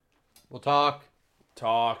We'll talk.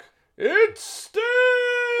 It's Sting!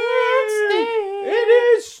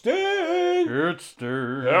 It is Sting! It's Sting.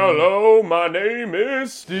 Hello, my name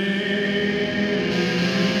is Steve.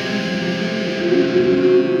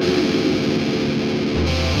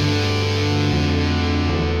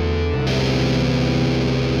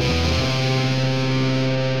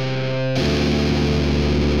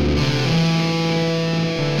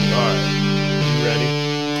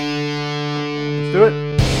 Do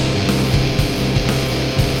it.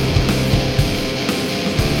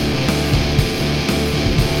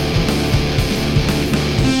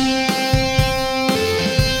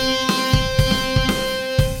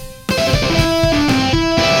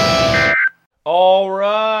 All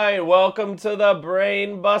right, welcome to the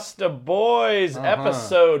Brain Buster Boys,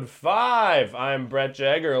 episode 5. I'm Brett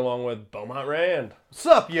Jagger along with Beaumont Rand.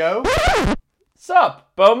 Sup, yo?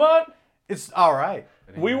 Sup, Beaumont? It's all right.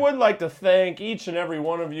 We would like to thank each and every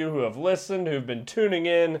one of you who have listened, who've been tuning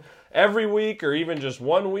in every week or even just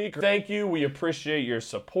 1 week. Thank you. We appreciate your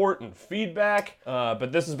support and feedback,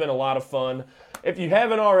 but this has been a lot of fun. If you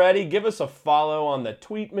haven't already, give us a follow on the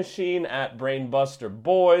tweet machine at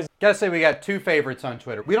BrainbusterBoys. Gotta say, we got 2 favorites on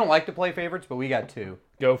Twitter. We don't like to play favorites, but we got 2.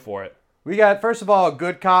 Go for it. We got, first of all, a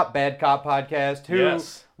Good Cop, Bad Cop podcast, who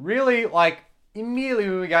Yes. really, immediately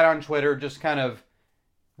when we got on Twitter, just kind of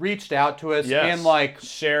reached out to us Yes. and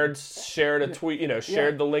shared a tweet,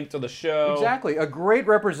 shared the link to the show. Exactly. A great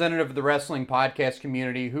representative of the wrestling podcast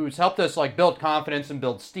community who's helped us build confidence and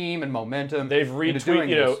build steam and momentum. They've into doing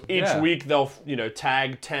retweeted, this. each week they'll,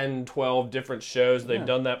 tag 10, 12 different shows. They've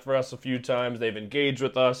done that for us a few times. They've engaged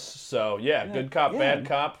with us. So, Good Cop, Bad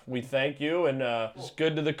Cop, we thank you, and it's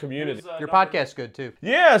good to the community. Your podcast's good, too.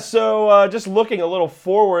 Yeah, so just looking a little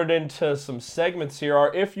forward into some segments here.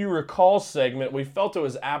 Our If You Recall segment, we felt it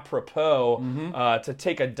was apropos to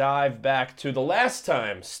take a dive back to the last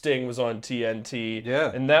time Sting was on TNT. Yeah.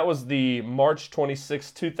 And that was the March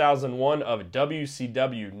 26, 2001 of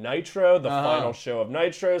WCW Nitro, the final show of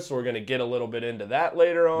Nitro. So we're going to get a little bit into that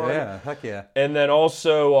later on. Yeah, heck yeah. And then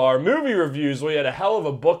also our movie reviews. We had a hell of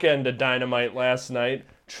a bookend to Dynamite last night.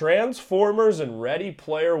 Transformers and Ready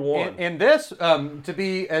Player One. And this, to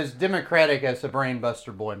be as democratic as a Brain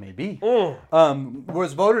Buster boy may be,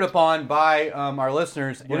 was voted upon by our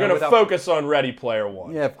listeners. We're going to focus on Ready Player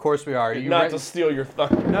One. Yeah, of course we are. Not to steal your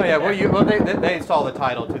thunder. No, yeah, they saw the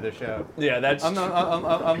title to the show. Yeah, that's unless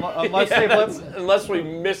we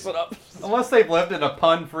miss it up. Unless they've lived in a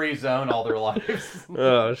pun-free zone all their lives.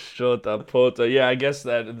 Oh, shut the puta. Yeah, I guess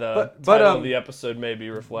that the title of the episode may be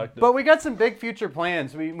reflected. But we got some big future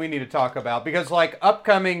plans we need to talk about because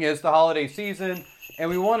upcoming is the holiday season, and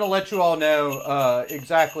we want to let you all know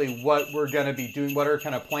exactly what we're going to be doing, what our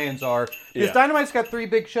kind of plans are. Because Dynamite's got 3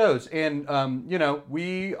 big shows, and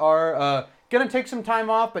we are going to take some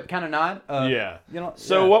time off, but kind of not.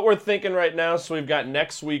 What we're thinking right now, so we've got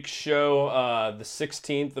next week's show, the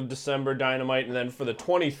 16th of December, Dynamite, and then for the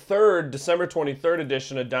December 23rd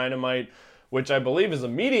edition of Dynamite, which I believe is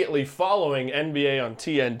immediately following NBA on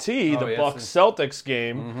TNT, the Bucks-Celtics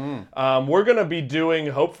game. We're going to be doing,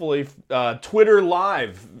 hopefully, Twitter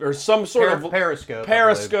Live, or some sort of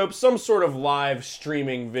Periscope, some sort of live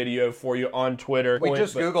streaming video for you on Twitter. We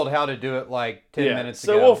just Googled how to do it 10 minutes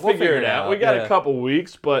ago. So we'll figure it out. We got a couple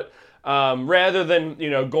weeks, but rather than,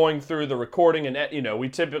 going through the recording and, we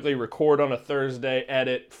typically record on a Thursday,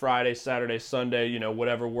 edit Friday, Saturday, Sunday,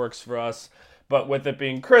 whatever works for us. But with it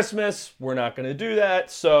being Christmas, we're not going to do that.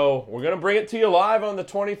 So we're going to bring it to you live on the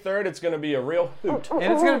 23rd. It's going to be a real hoot.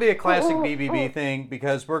 And it's going to be a classic BBB thing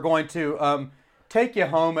because we're going to take you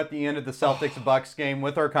home at the end of the Celtics-Bucks game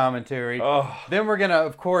with our commentary. Then we're going to,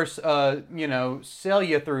 of course, sell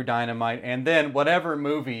you through Dynamite. And then whatever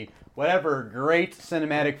great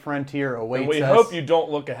cinematic frontier awaits us. And we hope you don't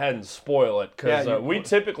look ahead and spoil it, because we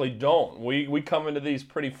typically don't. We come into these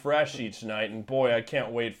pretty fresh each night, and boy, I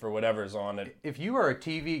can't wait for whatever's on it. If you are a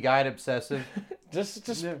TV guide obsessive,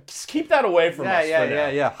 just keep that away from us for now.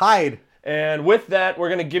 Yeah. Hide. And with that, we're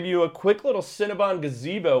going to give you a quick little Cinnabon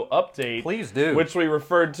Gazebo update. Please do. Which we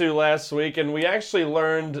referred to last week, and we actually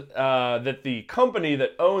learned that the company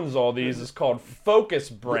that owns all these is called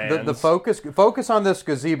Focus Brands. The focus on this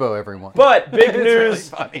gazebo, everyone. But big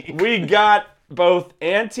news, really we got both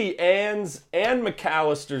Auntie Anne's and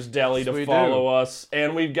McAllister's Deli to follow us,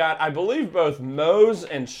 and we've got, I believe, both Moe's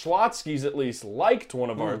and Schlotsky's at least liked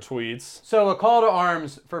one of our tweets. So a call to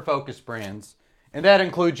arms for Focus Brands. And that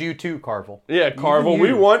includes you too, Carvel. Yeah, Carvel,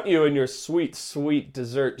 we want you and your sweet, sweet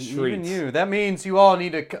dessert treats. Even you. That means you all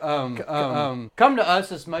need to come to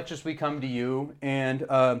us as much as we come to you. And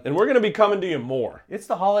we're going to be coming to you more. It's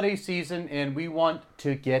the holiday season, and we want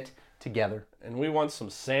to get together. And we want some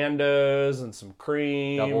Sandos and some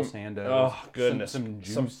cream. Double Sandos. Oh, goodness. Some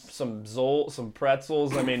juice. Some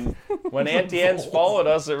pretzels. I mean, when Auntie Anne's followed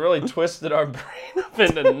us, it really twisted our brain up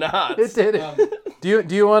into knots. It did.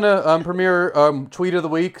 Do you want to premiere Tweet of the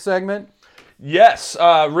Week segment? Yes.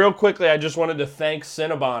 Real quickly, I just wanted to thank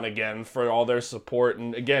Cinnabon again for all their support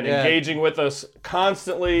and, again, engaging with us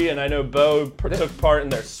constantly. And I know Bo took part in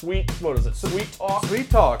their Sweet Talk?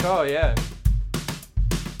 Sweet Talk. Oh, yeah.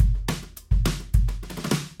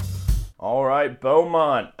 All right,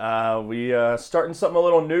 Beaumont. We starting something a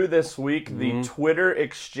little new this week, the Twitter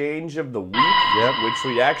Exchange of the Week, which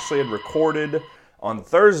we actually had recorded on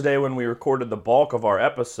Thursday when we recorded the bulk of our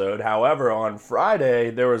episode. However, on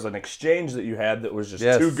Friday, there was an exchange that you had that was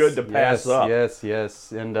just too good to pass up.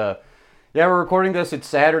 Yes. And we're recording this. It's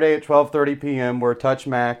Saturday at 12:30 p.m. We're touch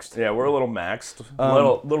maxed. Yeah, we're a little maxed.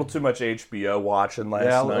 A little too much HBO watching last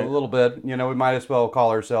night. Yeah, a little bit. You know, we might as well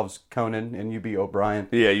call ourselves Conan and you be O'Brien.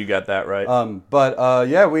 Yeah, you got that right. I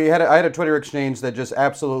had a Twitter exchange that just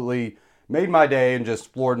absolutely made my day and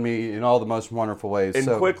just floored me in all the most wonderful ways. And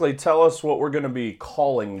quickly, tell us what we're going to be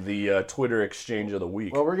calling the Twitter Exchange of the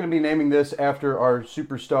Week. Well, we're going to be naming this after our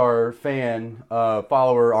superstar fan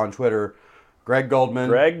follower on Twitter, Greg Goldman.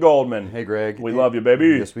 Greg Goldman. Hey, Greg. We love you,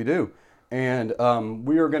 baby. Yes, we do. And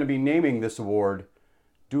we are going to be naming this award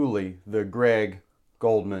duly the Greg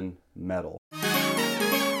Goldman Medal.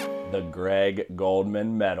 The Greg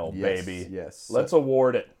Goldman Medal, baby. Yes. Let's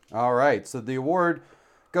award it. All right. So the award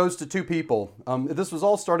goes to two people. This was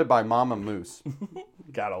all started by Mama Moose.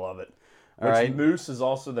 Gotta love it. Right. Moose is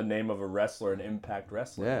also the name of a wrestler in Impact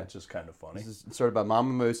Wrestling, which is kind of funny. This is started by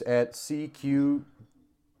Mama Moose at CQ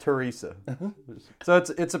Teresa. So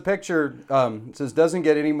it's a picture. It says, doesn't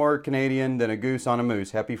get any more Canadian than a goose on a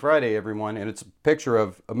moose. Happy Friday, everyone. And it's a picture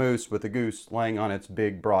of a moose with a goose laying on its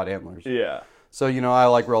big, broad antlers. Yeah. So, I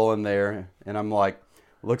like rolling there, and I'm like,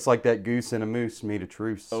 looks like that goose and a moose made a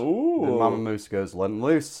truce. Ooh. Then Mama Moose goes, let him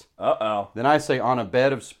loose. Uh-oh. Then I say, on a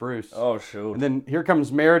bed of spruce. Oh, shoot. And then here comes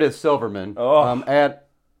Meredith Silverman at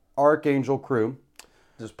Archangel Crew.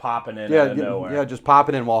 Just popping in out of nowhere. Yeah, just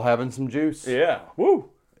popping in while having some juice. Yeah. Woo.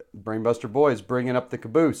 Brainbuster Boys bringing up the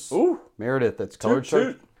caboose. Ooh. Meredith, that's colored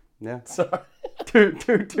toot. Yeah. Sorry. Toot.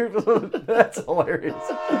 That's hilarious.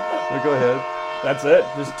 Go ahead. That's it.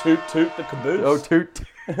 Just toot the caboose. Oh, toot.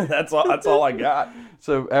 That's all I got.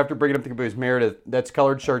 So after bringing up the caboose, Meredith, that's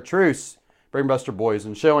colored chartreuse, Brainbuster Boys,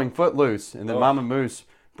 and showing Footloose, and then Mama Moose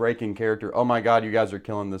breaking character. Oh my God, you guys are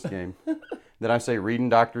killing this game. Then I say reading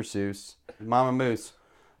Dr. Seuss, Mama Moose,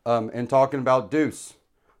 and talking about Deuce,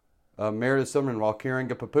 Meredith Silverman while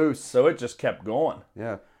carrying a papoose. So it just kept going.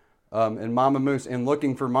 Yeah, and Mama Moose and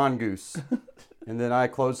looking for Mongoose, and then I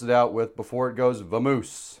closed it out with before it goes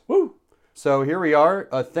Vamoose. Woo. So here we are.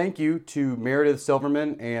 Thank you to Meredith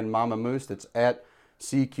Silverman and Mama Moose. That's at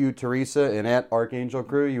CQ Teresa and at Archangel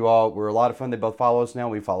Crew. You all were a lot of fun. They both follow us now.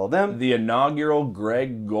 We follow them. The inaugural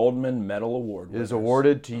Greg Goldman Medal Award is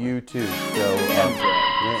awarded to you too. So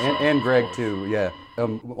and Greg too. Yeah,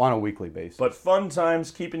 on a weekly basis. But fun times.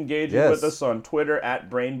 Keep engaging with us on Twitter at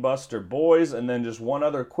Brainbuster Boys. And then just one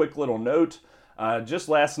other quick little note. Just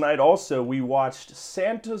last night also, we watched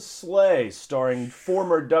Santa's Sleigh, starring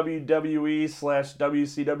former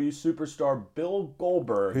WWE/WCW superstar Bill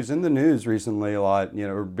Goldberg. Who's in the news recently a lot,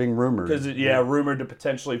 or being rumored. Rumored to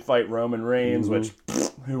potentially fight Roman Reigns, which,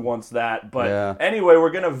 who wants that? But anyway, we're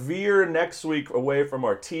going to veer next week away from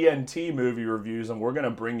our TNT movie reviews, and we're going to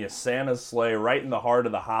bring you Santa's Sleigh right in the heart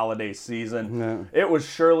of the holiday season. Yeah. It was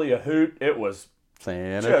surely a hoot. It was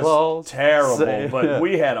Santa Claus. Terrible, but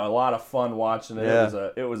we had a lot of fun watching it. Yeah.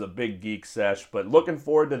 It was a big geek sesh, but looking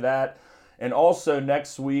forward to that. And also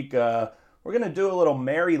next week, we're going to do a little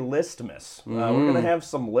Merry Listmas. We're going to have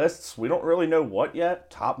some lists. We don't really know what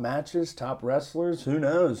yet. Top matches, top wrestlers, who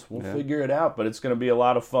knows? We'll figure it out, but it's going to be a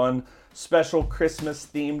lot of fun. Special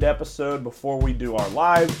Christmas-themed episode before we do our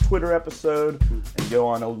live Twitter episode and go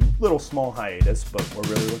on a little small hiatus, but we're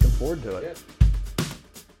really looking forward to it. Yeah.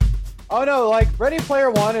 Oh no, like Ready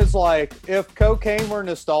Player One is like if cocaine were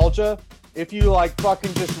nostalgia, if you like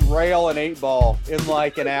fucking just rail an 8-ball in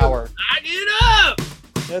like an hour. Knock it up!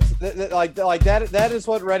 That is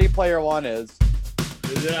what Ready Player One is.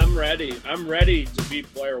 I'm ready. I'm ready to be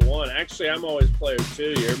player one. Actually, I'm always player two,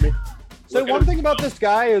 you hear me? So one thing about this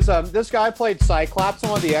guy is this guy played Cyclops in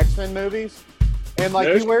one of the X-Men movies. And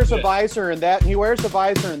like he wears a visor in that, and he wears a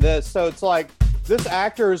visor in this. So it's like this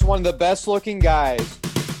actor is one of the best looking guys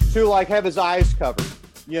to like have his eyes covered,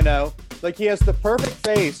 like he has the perfect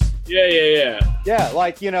face. Yeah,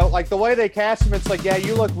 like like the way they cast him, it's like, yeah,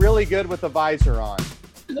 you look really good with the visor on.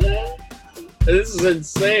 This is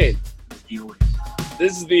insane.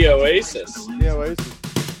 This is the Oasis. The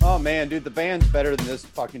Oasis. Oh man, dude, the band's better than this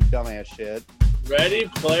fucking dumbass shit. Ready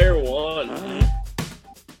Player One.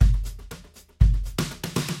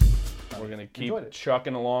 We're going to keep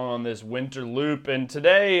chucking along on this winter loop, and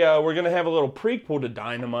today we're going to have a little prequel to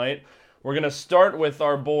Dynamite. We're going to start with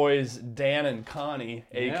our boys Dan and Connie,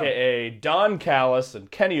 a.k.a. Don Callis and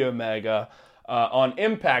Kenny Omega, on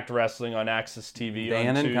Impact Wrestling on Access TV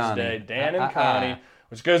on Tuesday. Dan and Connie,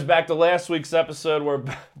 which goes back to last week's episode where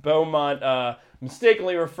Beaumont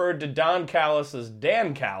mistakenly referred to Don Callis as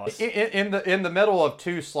Dan Callis. In the middle of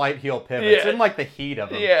two slight heel pivots, in like the heat of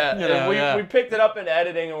them. Yeah, we picked it up in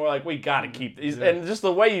editing, and we're like, we got to keep these. Yeah. And just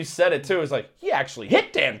the way you said it, too, is like, he actually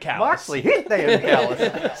hit Dan Callis. Moxley hit Dan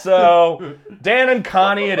Callis. So, Dan and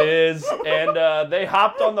Connie it is, and they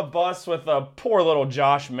hopped on the bus with a poor little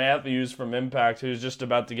Josh Matthews from Impact, who's just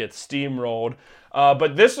about to get steamrolled.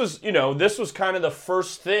 But this was kind of the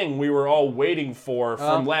first thing we were all waiting for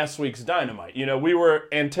from last week's Dynamite. We were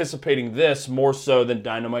anticipating this more so than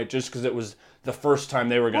Dynamite just because it was the first time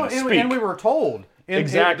they were going to speak. And we were told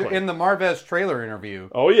exactly in the Marvez trailer interview.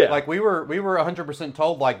 Oh yeah, like we were 100%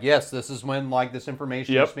 told, like, yes, this is when like this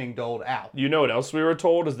information is being doled out. You know what else we were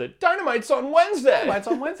told is that Dynamite's on Wednesday. Dynamite's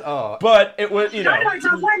on Wednesday. Oh, but it was Dynamite's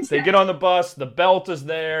on Wednesday. They get on the bus, the belt is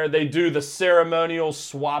there. They do the ceremonial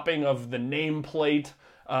swapping of the nameplate.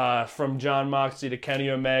 From Jon Moxley to Kenny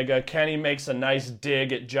Omega. Kenny makes a nice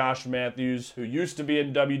dig at Josh Matthews, who used to be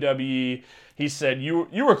in WWE. He said, you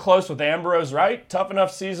were close with Ambrose, right? Tough Enough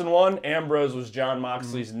Season 1. Ambrose was Jon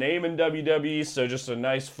Moxley's name in WWE, so just a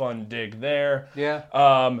nice, fun dig there. Yeah.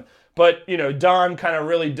 But, Don kind of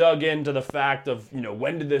really dug into the fact of,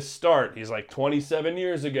 when did this start? He's like, 27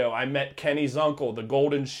 years ago, I met Kenny's uncle, the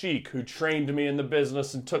Golden Sheik, who trained me in the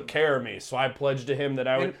business and took care of me. So I pledged to him that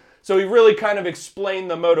I would... So he really kind of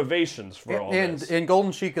explained the motivations for all this. And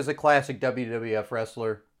Golden Sheik is a classic WWF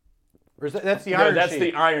wrestler. Or is that's the Iron Sheik? No, that's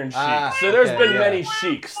the Iron Sheik. So there's been many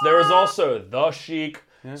Sheiks. There was also the Sheik.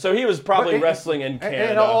 Yeah. So he was probably wrestling in Canada.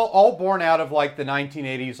 And all born out of like the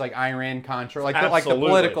 1980s, like Iran-Contra, like the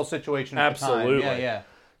political situation at the time. Yeah.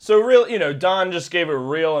 So real, Don just gave a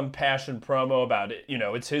real impassioned promo about it.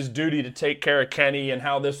 It's his duty to take care of Kenny and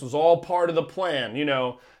how this was all part of the plan.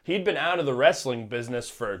 He'd been out of the wrestling business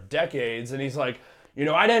for decades, and he's like,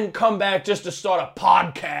 I didn't come back just to start a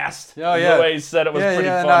podcast. Oh, yeah. The way he said it was pretty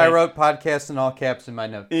funny. No, I wrote podcast in all caps in my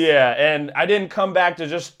notes. Yeah, and I didn't come back to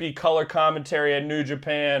just be color commentary at New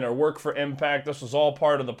Japan or work for Impact. This was all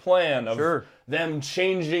part of the plan of them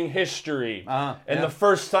changing history. The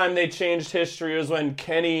first time they changed history was when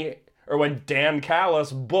when Dan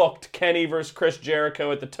Callis booked Kenny versus Chris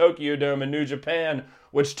Jericho at the Tokyo Dome in New Japan,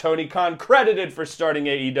 which Tony Khan credited for starting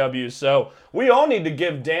AEW. So we all need to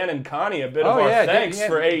give Dan and Connie a bit of our thanks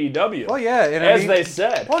for AEW. Well, yeah. And they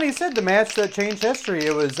said. Well, he said the match that changed history.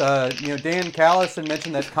 It was, Dan Callis had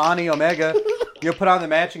mentioned that Connie Omega, put on the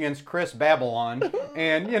match against Chris Babylon.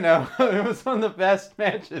 And, it was one of the best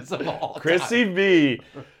matches of all time. Chrissy B.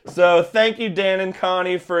 So thank you, Dan and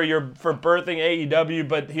Connie, for birthing AEW.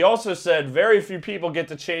 But he also said very few people get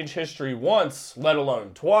to change history once, let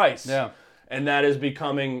alone twice. Yeah. And that is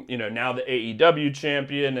becoming, now the AEW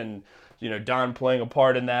champion, and Don playing a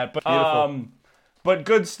part in that. But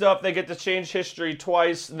good stuff. They get to change history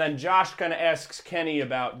twice, and then Josh kind of asks Kenny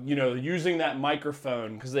about using that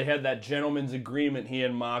microphone because they had that gentleman's agreement, he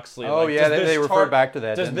and Moxley. Oh yeah, they referred back to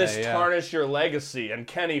that. Does this tarnish your legacy? And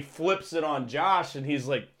Kenny flips it on Josh, and he's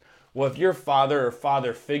like, well, if your father or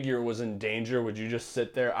father figure was in danger, would you just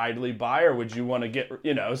sit there idly by, or would you want to get,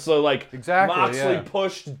 so like Moxley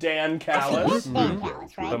pushed Dan Callis.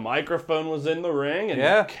 The microphone was in the ring,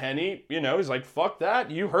 and Kenny, he's like, fuck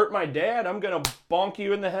that. You hurt my dad. I'm going to bonk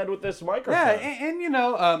you in the head with this microphone. Yeah,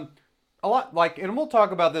 and a lot, and we'll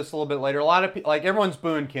talk about this a little bit later. A lot of people, everyone's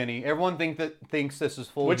booing Kenny. Everyone thinks this is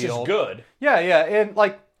full Which heel. Is good. Yeah, and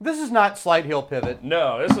this is not slight heel pivot.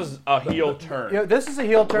 No, this is a heel turn. This is a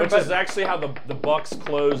heel turn. Which is actually how the Bucks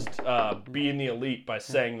closed Being the Elite by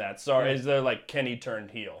saying that. Sorry, is there Kenny turned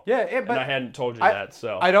heel? Yeah, but I hadn't told you that.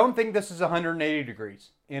 So I don't think this is 180 degrees.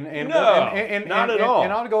 Not at all.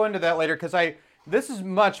 And I'll go into that later because this is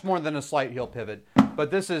much more than a slight heel pivot. But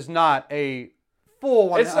this is not a full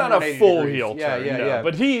 180 It's not a full degrees. heel turn. Yeah.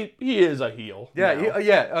 But he is a heel. Yeah,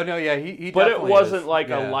 he But it wasn't is.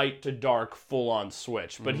 A light to dark full on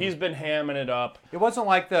switch. But he's been hamming it up. It wasn't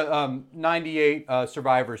like the 98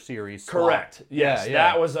 Survivor Series. Correct. Slot. Yes,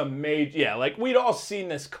 that was a major. Yeah, we'd all seen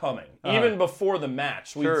this coming. Even before the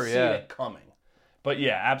match, we'd seen it coming. But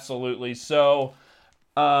yeah, absolutely. So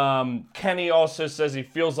Kenny also says he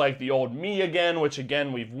feels like the old me again, which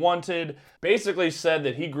again we've wanted. Basically said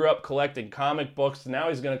that he grew up collecting comic books, and now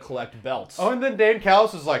he's going to collect belts. Oh, and then Dan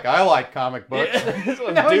Callis is like, I like comic books.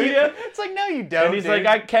 Yeah. Do you? It's like, no, you don't. And he's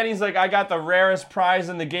like, Kenny's like, I got the rarest prize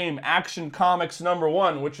in the game, Action Comics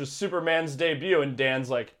 #1, which was Superman's debut. And Dan's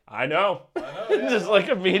like, I know. Yeah. Just like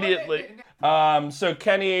immediately. So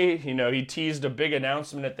Kenny, he teased a big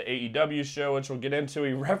announcement at the AEW show, which we'll get into.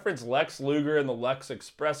 He referenced Lex Luger and the Lex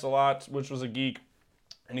Express a lot, which was a geek.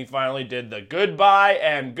 And he finally did the goodbye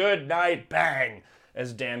and good night bang,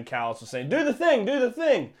 as Dan Callis was saying, do the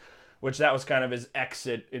thing. Which that was kind of his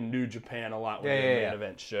exit in New Japan a lot when the main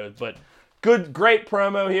event shows. But great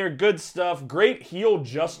promo here, good stuff, great heel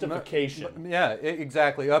justification. Yeah,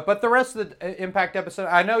 exactly. But the rest of the Impact episode,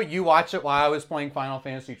 I know you watched it while I was playing Final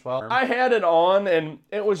Fantasy 12. I had it on, and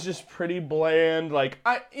it was just pretty bland. Like,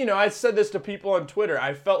 I said this to people on Twitter.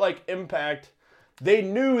 I felt like Impact, they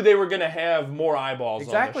knew they were going to have more eyeballs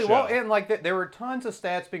exactly. on the show. Well, and like there were tons of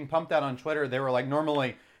stats being pumped out on Twitter. They were like,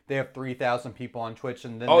 normally they have 3,000 people on Twitch,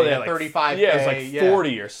 and then they have 35K. Yeah, it's like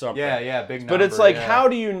 40 or something. Yeah, big number. But it's like, how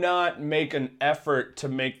do you not make an effort to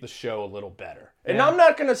make the show a little better? And I'm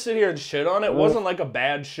not going to sit here and shit on it. It wasn't like a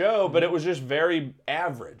bad show, but it was just very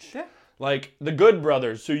average. Yeah. Like the Good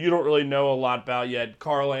Brothers, who you don't really know a lot about yet,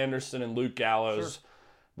 Carl Anderson and Luke Gallows,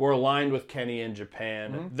 were aligned with Kenny in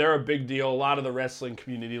Japan. Mm-hmm. They're a big deal. A lot of the wrestling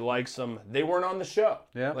community likes them. They weren't on the show.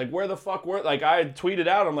 Yeah. Like, where the fuck were... Like, I tweeted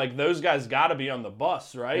out, I'm like, those guys got to be on the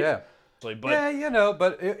bus, right? Yeah. But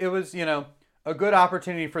but it was, a good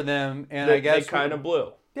opportunity for them, and I guess... They kind of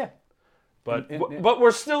blew. Yeah. But we're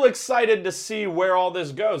still excited to see where all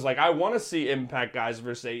this goes. Like, I want to see Impact guys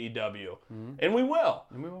versus AEW. And we will.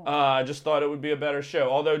 I just thought it would be a better show.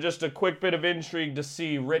 Although, just a quick bit of intrigue to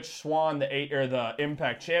see Rich Swann, the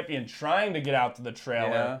Impact champion, trying to get out to the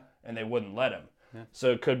trailer, and they wouldn't let him. Yeah. So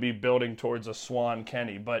it could be building towards a Swann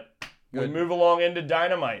Kenny. But we move along into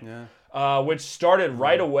Dynamite. Yeah. Which started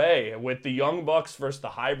right away with the Young Bucks versus the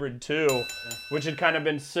Hybrid 2, which had kind of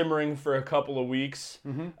been simmering for a couple of weeks.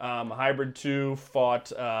 Hybrid 2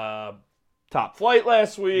 fought Top Flight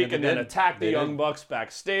last week and then attacked the Young Bucks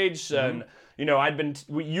backstage. And, you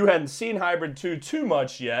hadn't seen Hybrid 2 too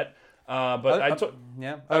much yet. But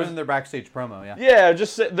other than their backstage promo,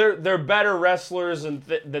 just they're better wrestlers and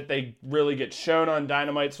that they really get shown on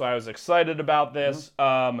Dynamite, so I was excited about this.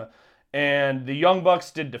 And the Young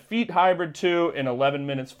Bucks did defeat Hybrid 2 in 11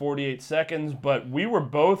 minutes, 48 seconds, but we were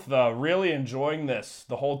both really enjoying this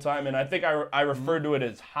the whole time, and I think I referred to it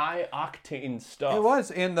as high-octane stuff. It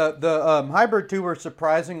was, and the Hybrid 2 were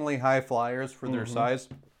surprisingly high flyers for their size.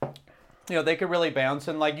 They could really bounce,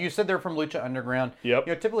 and like you said, they're from Lucha Underground. Yep.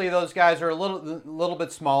 Typically those guys are a little bit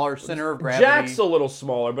smaller, center of gravity. Jack's a little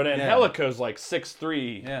smaller, but Angelico's like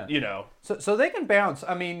 6'3", So they can bounce.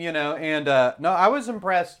 I mean, and no, I was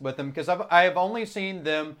impressed with them because I have only seen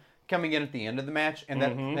them coming in at the end of the match and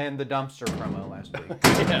and the dumpster promo last week.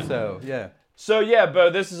 So,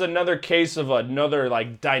 Bo, this is another case of another,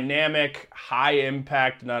 like, dynamic,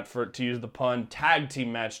 high-impact, to use the pun, tag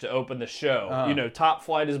team match to open the show. Top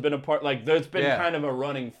Flight has been a part, like, there's been kind of a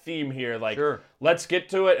running theme here. Like, let's get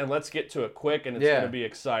to it, and let's get to it quick, and it's going to be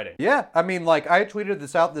exciting. Yeah, I mean, like, I tweeted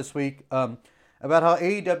this out this week about how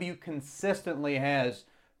AEW consistently has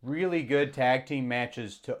really good tag team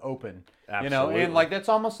matches to open. Absolutely. And, like, that's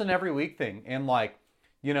almost an every week thing. And, like,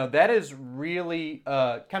 that is really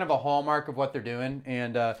kind of a hallmark of what they're doing.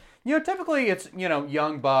 And, typically it's,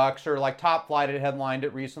 Young Bucks or like Top Flight had headlined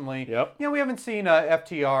it recently. Yep. We haven't seen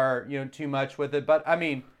FTR, too much with it. But, I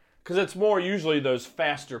mean... Because it's more usually those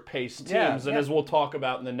faster-paced teams, and as we'll talk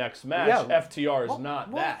about in the next match, FTR is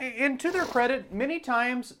not that. And to their credit, many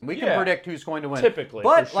times we can predict who's going to win. Typically,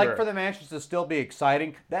 but for the matches to still be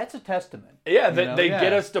exciting, that's a testament. Yeah, they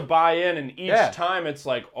get us to buy in, and each time it's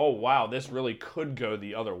like, oh wow, this really could go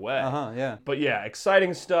the other way. But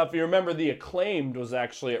exciting stuff. You remember the Acclaimed was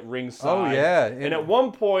actually at ringside. Oh yeah, and at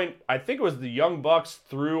one point, I think it was the Young Bucks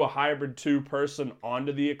threw a Hybrid 2 person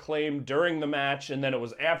onto the Acclaimed during the match, and then it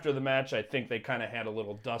was after the match, I think they kind of had a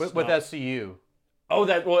little dust with SCU. Oh,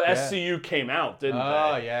 SCU came out, didn't they?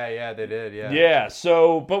 Oh, yeah, they did, Yeah,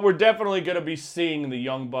 but we're definitely going to be seeing the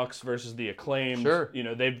Young Bucks versus the Acclaimed. Sure.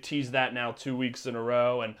 They've teased that now 2 weeks in a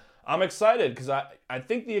row, and I'm excited because I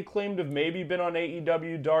think the Acclaimed have maybe been on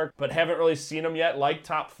AEW Dark, but haven't really seen them yet, like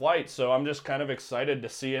Top Flight, so I'm just kind of excited to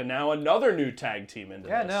see now another new tag team into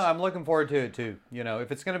this. Yeah, no, I'm looking forward to it, too.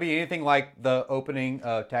 If it's going to be anything like the opening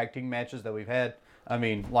tag team matches that we've had, I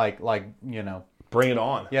mean, like Bring it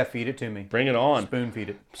on. Yeah, feed it to me. Bring it on. Spoon feed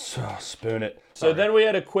it. So, spoon it. So then we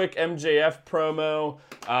had a quick MJF promo,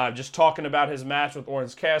 just talking about his match with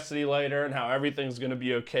Orange Cassidy later and how everything's going to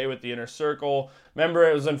be okay with the Inner Circle. Remember,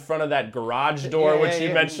 it was in front of that garage door, which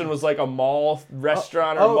you mentioned was like a mall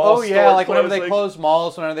restaurant or mall store. Oh, yeah, like whenever they close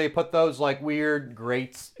malls, whenever they put those like weird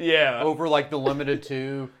grates over like the Limited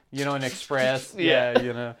 2, and Express.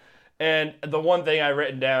 Yeah. And the one thing I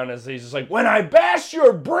written down is he's just like, when I bash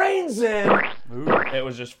your brains in. Ooh. It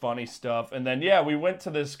was just funny stuff. And then, we went to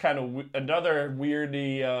this kind of another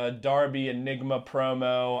weirdy Darby Enigma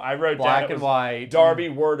promo. I wrote Black down and white. Darby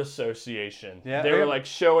Word Association. Yeah, they were like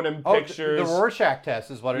showing him pictures. The Rorschach test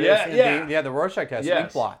is what it is. Yeah, the Rorschach test.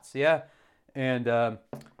 Ink blots. Yeah. And...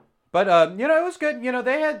 But, it was good.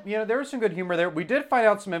 They had, there was some good humor there. We did find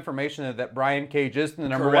out some information that Brian Cage is the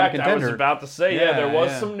number one contender. I was about to say, there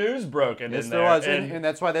was some news broken in there. Yes, there was, and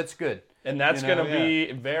that's why that's good. And that's going to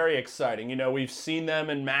be very exciting. We've seen them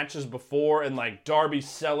in matches before, and, like, Darby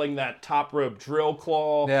selling that top rope drill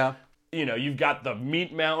claw. Yeah. You've got the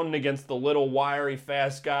meat mountain against the little wiry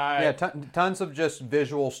fast guy. Yeah, tons of just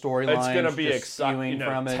visual storylines. It's going to be exciting.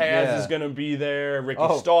 From it. Taz is going to be there.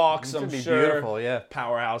 Ricky Starks, I'm sure. Beautiful, yeah.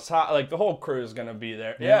 Powerhouse Hot. Like, the whole crew is going to be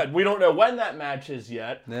there. Yeah, we don't know when that match is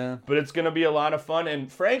yet. Yeah. But it's going to be a lot of fun.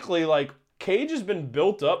 And frankly, like, Cage has been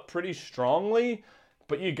built up pretty strongly.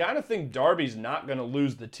 But you got to think Darby's not going to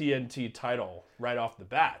lose the TNT title right off the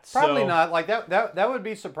bat. Probably not. Like that would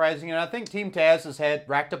be surprising. And I think Team Taz has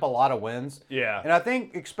racked up a lot of wins. Yeah. And I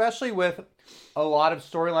think especially with a lot of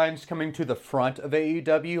storylines coming to the front of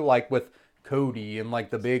AEW, like with Cody and like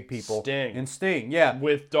the big people, Sting, yeah,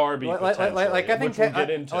 with Darby, like I think we'll get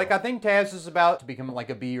into. I think Taz is about to become like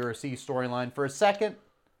a B or a C storyline for a second.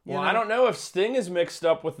 Well, I don't know if Sting is mixed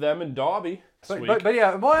up with them and Darby. But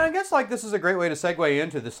yeah, well, I guess like this is a great way to segue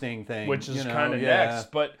into the Sting thing, which is kind of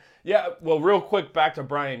next. But yeah, well, real quick back to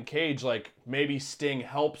Brian Cage. Like maybe Sting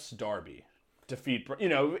helps Darby defeat,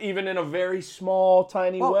 even in a very small,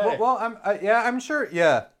 tiny way. I'm sure.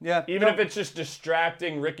 Yeah. Even if it's just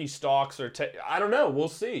distracting Ricky Starks or I don't know. We'll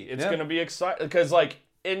see. It's going to be exciting because like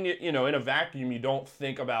in a vacuum, you don't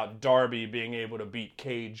think about Darby being able to beat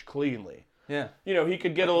Cage cleanly. Yeah. He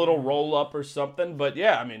could get a little roll up or something, but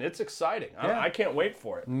yeah, I mean, it's exciting. I can't wait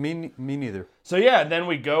for it. Me neither. So yeah, then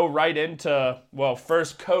we go right into,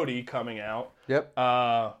 first Cody coming out. Yep.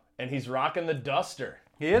 And he's rocking the duster.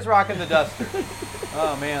 He is rocking the duster.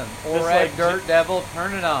 Oh man. Orag Dirt Devil,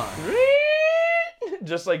 turn it on.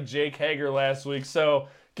 Just like Jake Hager last week. So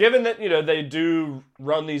given that, they do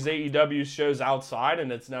run these AEW shows outside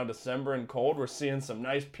and it's now December and cold, we're seeing some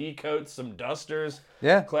nice pea coats, some dusters.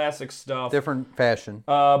 Yeah. Classic stuff. Different fashion.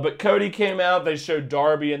 But Cody came out. They showed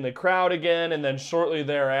Darby in the crowd again. And then shortly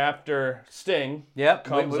thereafter, Sting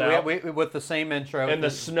comes out. With the same intro. And the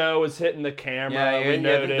snow is hitting the camera.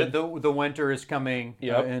 Yeah, the winter is coming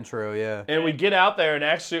intro, yeah. And we get out there, and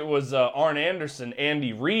actually it was Arn Anderson,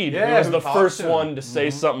 Andy Reid, who was the first one to say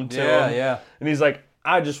something to him. Yeah. And he's like,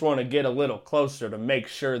 I just want to get a little closer to make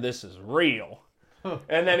sure this is real.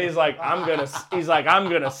 And then he's like, I'm gonna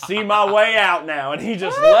see my way out now, and he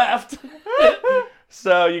just left.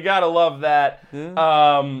 So you gotta love that.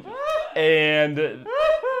 And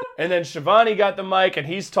then Shivani got the mic, and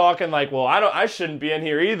he's talking like, well, I shouldn't be in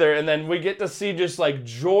here either. And then we get to see just like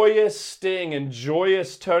joyous Sting and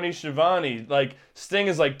joyous Tony Schiavone. Like Sting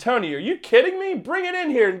is like, Tony, are you kidding me? Bring it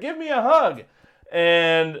in here and give me a hug.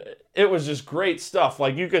 And it was just great stuff.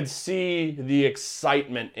 Like, you could see the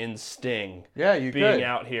excitement in Sting being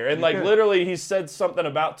out here. And, literally, he said something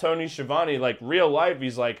about Tony Schiavone. Like, real life,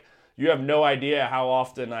 he's like, you have no idea how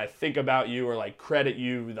often I think about you or, like, credit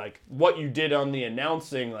you, like, what you did on the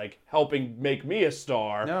announcing, like, helping make me a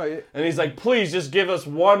star. And he's like, please, just give us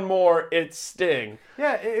one more It's Sting.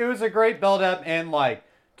 Yeah, it was a great build-up and, like,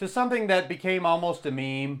 to something that became almost a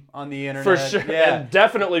meme on the internet. For sure, and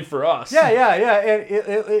definitely for us. Yeah.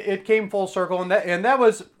 It came full circle, and that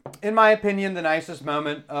was, in my opinion, the nicest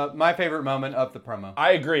moment, my favorite moment of the promo.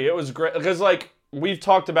 I agree. It was great because, like, we've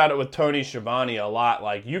talked about it with Tony Schiavone a lot.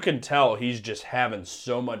 Like, you can tell he's just having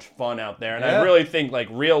so much fun out there, and I really think like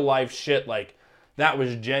real life shit, like that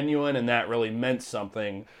was genuine, and that really meant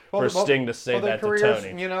something for Sting to say that to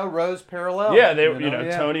Tony. Rose parallel. Yeah,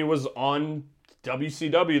 Tony was on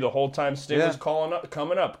WCW the whole time Sting was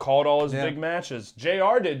coming up, called all his big matches.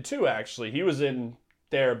 JR did too, actually. He was in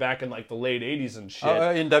there back in like the late 80s and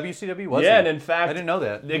shit. In WCW, was he? Yeah, and in fact, I didn't know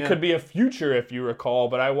that. It could be a future if you recall,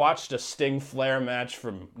 but I watched a Sting Flair match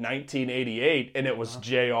from 1988 and it was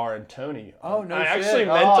JR and Tony. Oh, no I shit. actually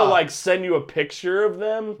meant to like send you a picture of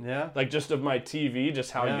them. Yeah. Like just of my TV,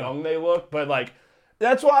 just how young they look, but like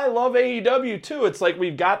That's why I love AEW too. It's like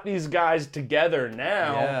we've got these guys together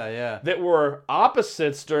now that were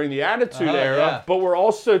opposites during the Attitude Era, but we're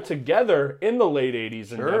also together in the late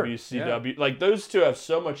 80s in WCW. Yeah. Like those two have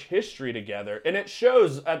so much history together, and it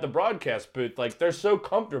shows at the broadcast booth. Like they're so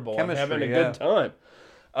comfortable and having a good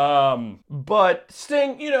time. But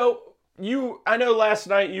Sting, I know last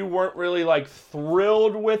night you weren't really like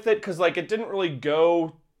thrilled with it because like it didn't really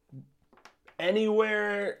go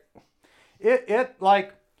anywhere.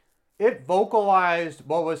 It vocalized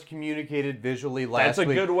what was communicated visually last week.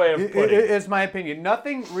 That's a good way of putting it. Is my opinion.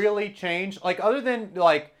 Nothing really changed. Like other than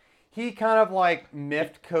like he kind of like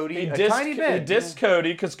miffed Cody a tiny bit. He dissed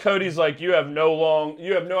Cody because Cody's like, you have no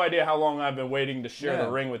idea how long I've been waiting to share the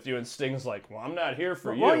ring with you. And Sting's like, well, I'm not here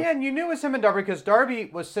for you. Well, yeah, and you knew it was him and Darby because Darby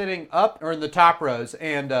was sitting up or in the top rows,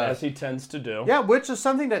 and as he tends to do. Yeah, which is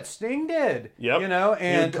something that Sting did. Yep.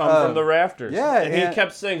 And he'd come from the rafters. Yeah, and he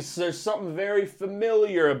kept saying, there's something very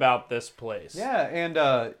familiar about this place. Yeah,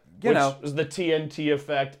 and which is the TNT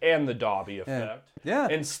effect and the Darby effect. Yeah.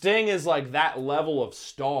 And Sting is like that level of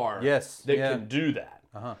star that can do that.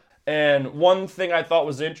 Uh-huh. And one thing I thought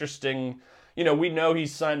was interesting, we know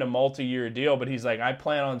he's signed a multi-year deal, but he's like, I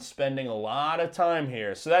plan on spending a lot of time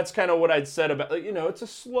here. So that's kind of what I'd said about, it's a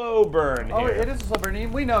slow burn here. Oh, it is a slow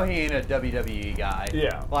burn. We know he ain't a WWE guy.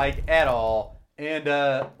 Yeah. Like, at all. And,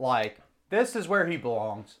 this is where he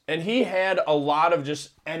belongs. And he had a lot of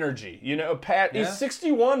just energy. Pat, he's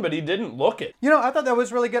 61, but he didn't look it. I thought that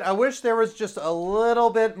was really good. I wish there was just a little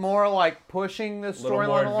bit more, like, pushing the storyline along.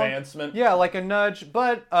 A little more advancement. Yeah, like a nudge.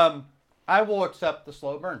 But I will accept the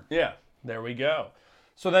slow burn. Yeah, there we go.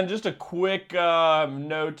 So then just a quick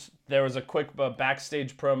note. There was a quick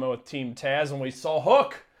backstage promo with Team Taz, and we saw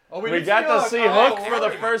Hook. Oh, we got to see Hook for the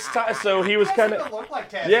first time. So he was kind of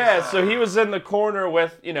so he was in the corner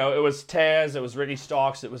with, it was Taz, it was Ricky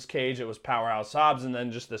Starks, it was Cage, it was Powerhouse Hobbs, and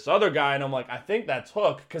then just this other guy. And I'm like, I think that's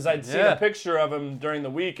Hook because I'd seen a picture of him during the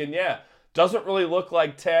week. And doesn't really look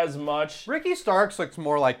like Taz much. Ricky Starks looks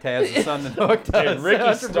more like Taz's son than Hook does. Dude, Ricky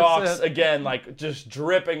 100%. Starks, again, like just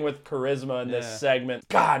dripping with charisma in this segment.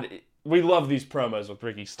 God, we love these promos with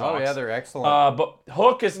Ricky Starks. Oh, yeah, they're excellent. But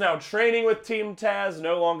Hook is now training with Team Taz,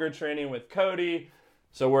 no longer training with Cody.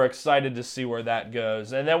 So we're excited to see where that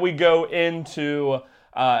goes. And then we go into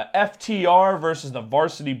FTR versus the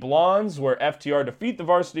Varsity Blondes, where FTR defeat the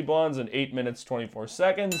Varsity Blondes in 8 minutes, 24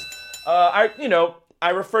 seconds. I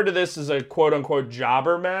refer to this as a quote-unquote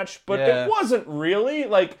jobber match, but it wasn't really.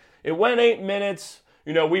 Like, it went 8 minutes.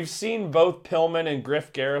 We've seen both Pillman and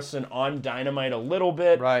Griff Garrison on Dynamite a little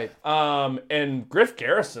bit. Right. And Griff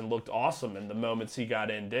Garrison looked awesome in the moments he got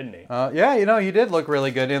in, didn't he? He did look really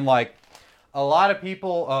good. And, like, a lot of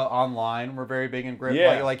people online were very big in Griff.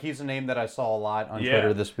 Yeah. Like, he's a name that I saw a lot on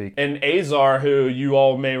Twitter this week. And Azar, who you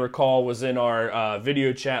all may recall was in our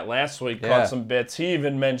video chat last week, caught some bits. He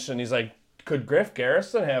even mentioned, he's like, could Griff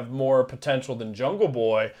Garrison have more potential than Jungle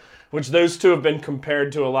Boy? Which those two have been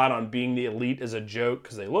compared to a lot on Being the Elite as a joke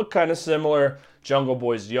because they look kind of similar. Jungle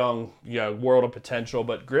Boy's young, world of potential,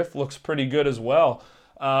 but Griff looks pretty good as well.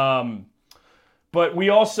 But we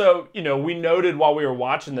also, we noted while we were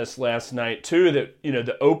watching this last night too that,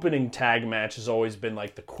 the opening tag match has always been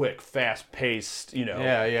like the quick, fast-paced,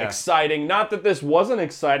 exciting. Not that this wasn't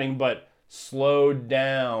exciting, but slowed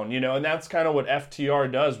down, and that's kind of what FTR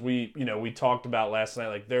does. We talked about last night,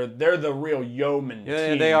 like they're the real yeoman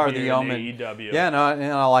team. They are the yeoman. AEW. Yeah, no, and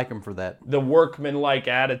I like them for that. The workman-like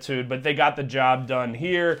attitude, but they got the job done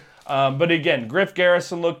here. But again, Griff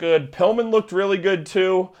Garrison looked good. Pillman looked really good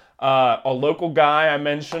too. A local guy I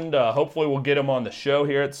mentioned. Hopefully we'll get him on the show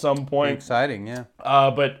here at some point. Exciting, yeah.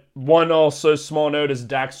 But one also small note is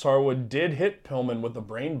Dax Harwood did hit Pillman with a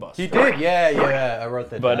brain buster. He did, yeah. I wrote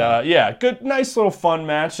that down. But good, nice little fun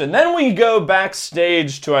match. And then we go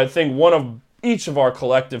backstage to, I think, one of each of our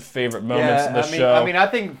collective favorite moments in the show. I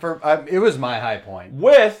think it was my high point.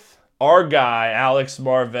 With our guy, Alex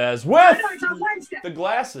Marvez, with the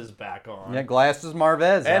glasses back on. Yeah, glasses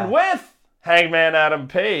Marvez. And with Hangman Adam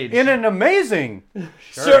Page. In an amazing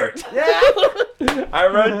shirt. Yeah. I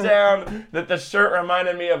wrote down that the shirt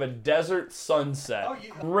reminded me of a desert sunset. Oh, yeah.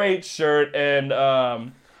 Great shirt. And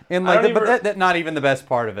but that's not even the best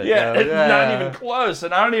part of it. Yeah, it's not even close.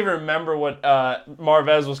 And I don't even remember what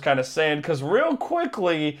Marvez was kind of saying, because real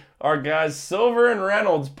quickly, our guys Silver and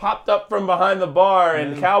Reynolds popped up from behind the bar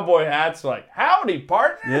in cowboy hats like, howdy,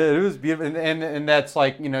 partner. Yeah, it was beautiful. And that's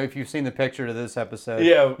like, if you've seen the picture to this episode,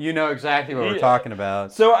 you know exactly what we're talking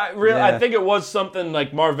about. So I think it was something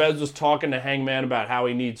like Marvez was talking to Hangman about how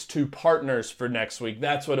he needs 2 partners for next week.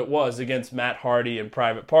 That's what it was against Matt Hardy and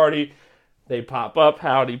Private Party. They pop up,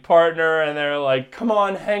 howdy partner, and they're like, come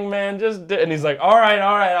on, Hangman, just do it. And he's like, all right,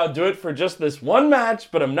 I'll do it for just this one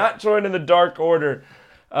match, but I'm not joining the Dark Order.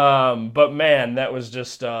 But man, that was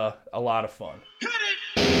just a lot of fun.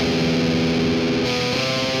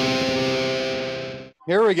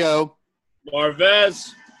 Here we go. Marvez.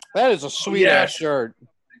 That is a sweet-ass shirt.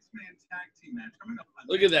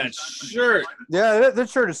 Look at that shirt. Yeah, that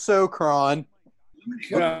shirt is so cron.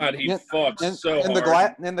 God, he fucks so and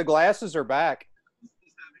hard. And the glasses are back.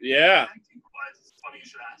 Yeah. Funny you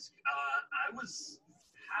should ask. I was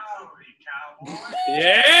howdy, cowboy.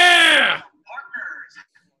 Yeah. Partner.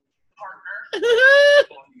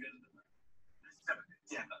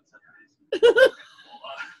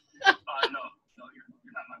 No, you're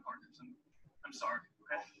not my partner. I'm sorry.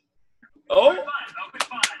 Okay. Oh. Fine. Okay,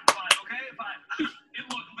 fine.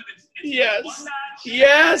 Look, but it's Yes. one match.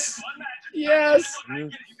 Yes. It's one match. Yes. I get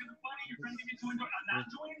it. You're gonna funny. You're trying to get to enjoy. I'm not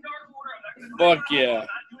joining Dark Order. I'm not gonna. Fuck yeah. I'm not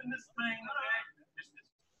doing this thing. Okay. It's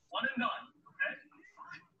one and done. Okay.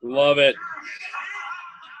 Love it.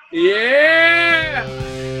 Yeah.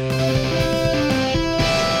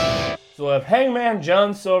 So we'll have Hangman,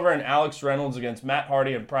 John Silver, and Alex Reynolds against Matt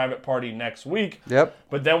Hardy and Private Party next week. Yep.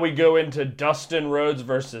 But then we go into Dustin Rhodes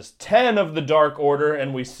versus 10 of the Dark Order,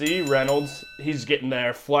 and we see Reynolds. He's getting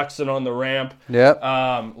there, flexing on the ramp. Yep.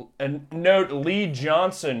 And note Lee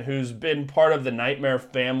Johnson, who's been part of the Nightmare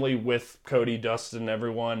family with Cody, Dustin,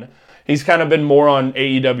 everyone. He's kind of been more on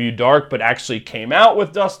AEW Dark, but actually came out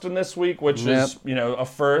with Dustin this week, which is, a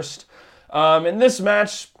first. In this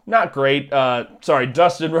match, not great.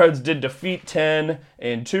 Dustin Rhodes did defeat 10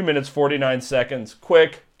 in 2 minutes, 49 seconds.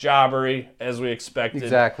 Quick, jobbery, as we expected.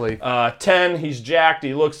 Exactly. 10, he's jacked,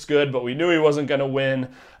 he looks good, but we knew he wasn't going to win.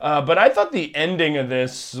 But I thought the ending of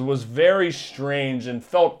this was very strange and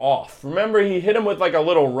felt off. Remember, he hit him with like a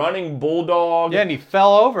little running bulldog. Yeah, and he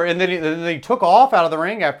fell over, and then he took off out of the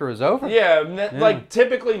ring after it was over. Yeah, like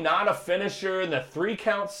typically not a finisher, and the 3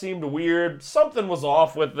 count seemed weird. Something was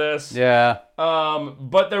off with this. Yeah.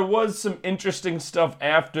 But there was some interesting stuff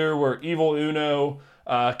after where Evil Uno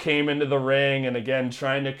came into the ring and again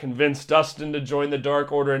trying to convince Dustin to join the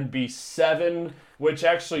Dark Order and be 7, which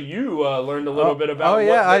actually you learned a little bit about. Oh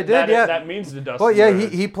yeah, I did. That means to Dustin. Well, yeah,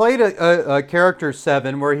 Rhodes. he played a character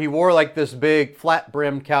 7 where he wore like this big flat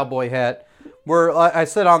brimmed cowboy hat. Where I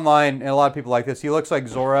said online, and a lot of people like this, he looks like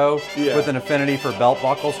Zorro with an affinity for belt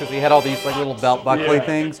buckles because he had all these like little belt buckly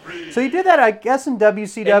things. So he did that, I guess, in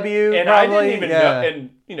WCW. And probably. I didn't even know.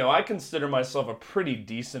 And I consider myself a pretty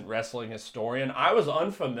decent wrestling historian. I was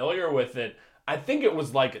unfamiliar with it. I think it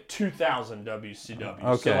was like a 2000 WCW.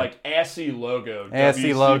 Okay. So like assy logo.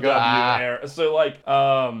 Assy logo. Era. So like,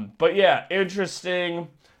 but yeah, interesting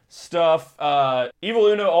stuff. Evil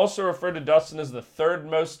Uno also referred to Dustin as the 3rd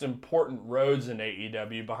most important Rhodes in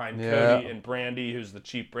AEW behind Cody and Brandy, who's the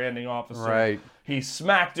chief branding officer. Right. He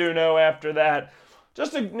smacked Uno after that.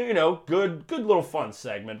 Just a good little fun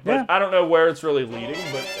segment. But I don't know where it's really leading,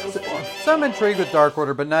 but it was fun. Some intrigue with Dark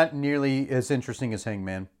Order, but not nearly as interesting as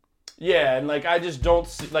Hangman. Yeah, and like I just don't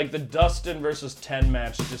see like the Dustin versus 10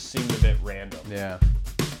 match just seemed a bit random. Yeah.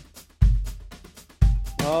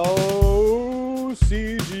 Oh,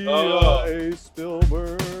 CGI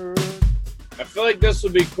Spielberg. I feel like this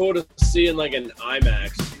would be cool to see in like an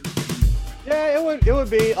IMAX. Yeah, it would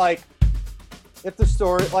be like if the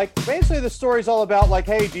story, like basically the story's all about like,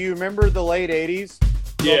 hey, do you remember the late 80s?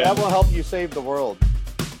 Well, Yeah. that will help you save the world.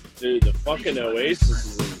 Dude, the fucking Oasis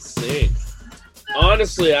is insane.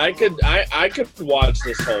 Honestly, I could watch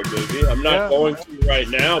this whole movie. I'm not going to right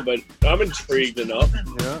now, but I'm intrigued enough.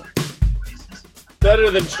 Yeah.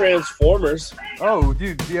 Better than Transformers. Oh,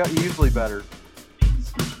 dude, yeah, easily better.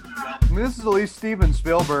 I mean, this is at least Steven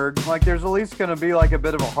Spielberg. Like, there's at least going to be like a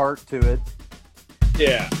bit of a heart to it.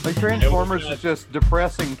 Yeah. Like, Transformers is just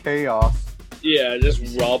depressing chaos. Yeah,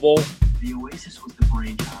 just rubble. The Oasis was the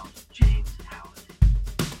brainchild of James Halliday.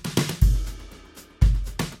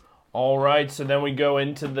 All right, so then we go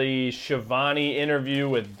into the Shivani interview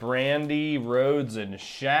with Brandy, Rhodes, and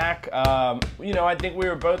Shaq. I think we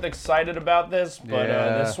were both excited about this, but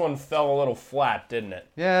this one fell a little flat, didn't it?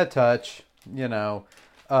 Yeah, touch. It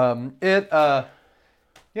had a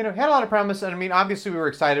lot of promise, and I mean, obviously we were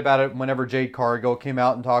excited about it whenever Jade Cargill came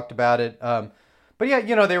out and talked about it. But yeah,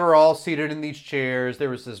 they were all seated in these chairs. There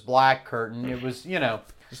was this black curtain. It was,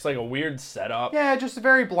 Just like a weird setup. yeah, just a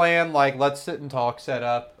very bland, like, let's sit and talk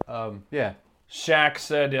setup. Yeah. Shaq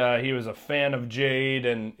said he was a fan of Jade,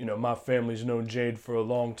 and, my family's known Jade for a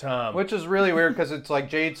long time. Which is really weird because it's like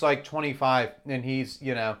Jade's like 25 and he's,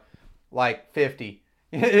 like 50.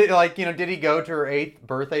 Like, did he go to her 8th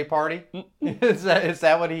birthday party? Is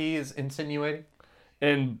that what he is insinuating?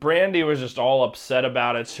 And Brandy was just all upset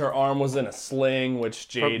about it. Her arm was in a sling, which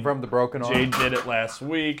Jade from the broken arm. Jade did it last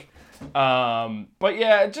week. But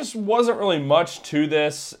yeah, it just wasn't really much to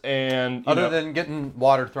this, and other than getting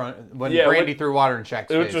water thrown when Brandy threw water in Shaq's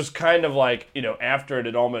face. Which was kind of like after it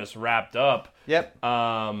had almost wrapped up. Yep.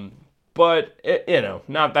 But it,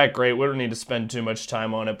 not that great. We don't need to spend too much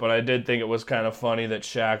time on it. But I did think it was kind of funny that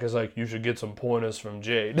Shaq is like, you should get some pointers from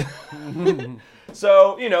Jade.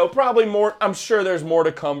 So probably more. I'm sure there's more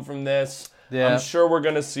to come from this. Yeah. I'm sure we're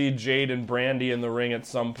going to see Jade and Brandy in the ring at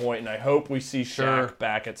some point, and I hope we see Shaq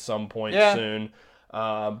back at some point soon.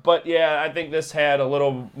 But yeah, I think this had a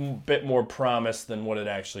little bit more promise than what it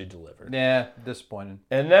actually delivered. Yeah, disappointing.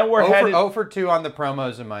 And then we're headed 0 for 2 on the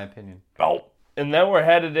promos, in my opinion. And then we're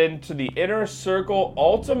headed into the Inner Circle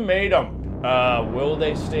Ultimatum. Will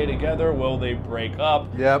they stay together? Will they break up?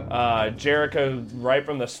 Yep. Jericho, right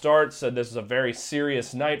from the start, said this is a very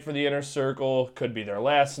serious night for the Inner Circle. Could be their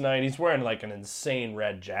last night. He's wearing like an insane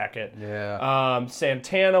red jacket. Yeah.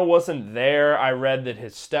 Santana wasn't there. I read that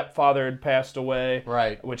his stepfather had passed away.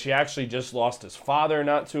 Right. Which he actually just lost his father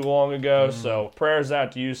not too long ago. So prayers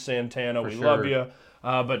out to you, Santana. We love you.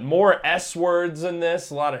 But more S words in this,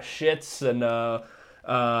 a lot of shits, and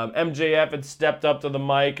MJF had stepped up to the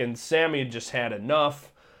mic, and Sammy had just had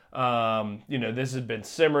enough. This had been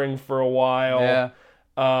simmering for a while. Yeah.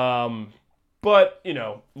 But,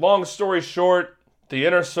 long story short, the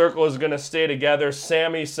Inner Circle is going to stay together.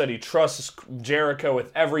 Sammy said he trusts Jericho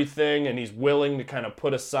with everything, and he's willing to kind of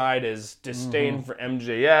put aside his disdain for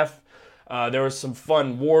MJF. There was some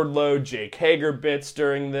fun Wardlow, Jake Hager bits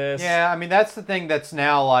during this. Yeah, I mean, that's the thing that's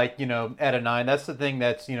now like, at a 9. That's the thing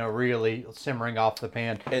that's, really simmering off the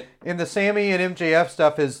pan. And the Sammy and MJF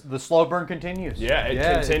stuff is the slow burn continues. Yeah,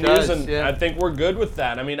 it continues, and I think we're good with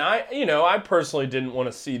that. I mean, I personally didn't want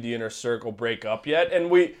to see the Inner Circle break up yet, and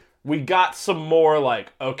we got some more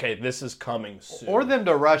like, okay, this is coming soon. Or them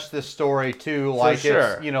to rush this story to like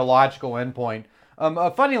its, logical endpoint.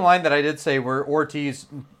 A funny line that I did say where Ortiz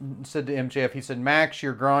said to MJF, he said, "Max,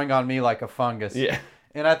 you're growing on me like a fungus." Yeah.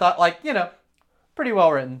 And I thought, pretty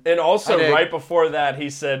well written. And also, right before that,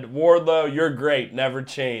 he said, "Wardlow, you're great, never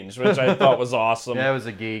change," which I thought was awesome. Yeah, it was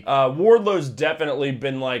a geek. Wardlow's definitely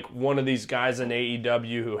been like one of these guys in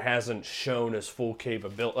AEW who hasn't shown his full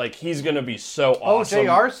capability. Like, he's going to be so awesome.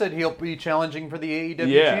 JR said he'll be challenging for the AEW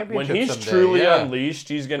championship when he's someday. Truly unleashed,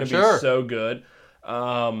 he's going to be so good.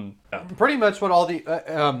 Pretty much what all the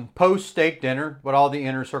post-steak dinner, what all the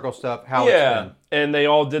Inner Circle stuff, how it's been. And they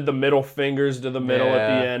all did the middle fingers to the middle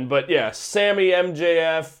at the end. But yeah, Sammy,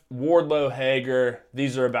 MJF, Wardlow, Hager,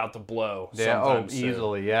 these are about to blow. Yeah,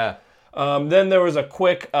 easily, yeah. Then there was a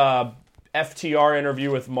quick FTR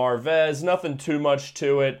interview with Marvez. Nothing too much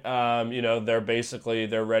to it.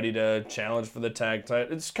 They're ready to challenge for the tag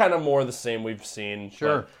title. It's kind of more the same we've seen.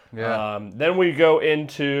 Sure. Then we go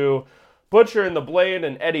into Butcher and the Blade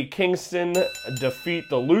and Eddie Kingston defeat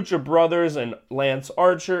the Lucha Brothers and Lance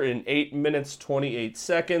Archer in 8 minutes, 28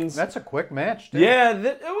 seconds. That's a quick match, dude. Yeah,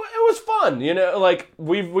 it was fun.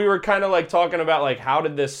 We were kind of like talking about like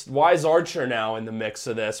why is Archer now in the mix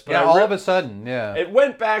of this? But all of a sudden, it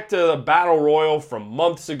went back to the Battle Royal from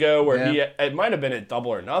months ago where it might have been at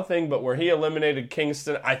Double or Nothing, but where he eliminated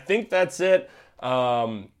Kingston. I think that's it.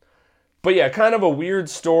 But yeah, kind of a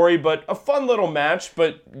weird story, but a fun little match.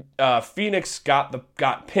 But Phoenix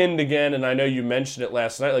got pinned again, and I know you mentioned it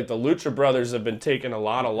last night. Like, the Lucha Brothers have been taking a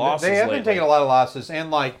lot of losses lately. They have been taking a lot of losses,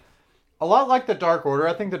 and like a lot like the Dark Order.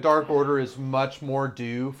 I think the Dark Order is much more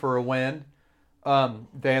due for a win than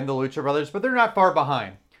the Lucha Brothers, but they're not far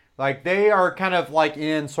behind. Like, they are kind of like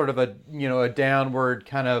in sort of a downward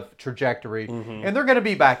kind of trajectory, and they're going to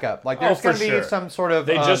be back up. Like, there's going to be some sort of...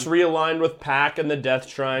 They just realigned with Pac and the Death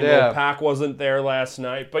Triangle. Yeah. Pac wasn't there last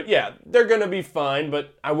night, but yeah, they're going to be fine.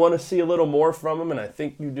 But I want to see a little more from them, and I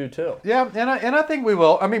think you do too. Yeah, and I think we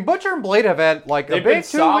will. I mean, Butcher and Blade have had like a big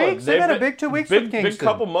 2 weeks. They've had a big 2 weeks with Kingston. Big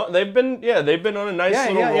couple months. They've been on a nice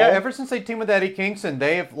little roll. Yeah. Ever since they teamed with Eddie Kingston,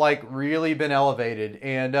 they've like really been elevated,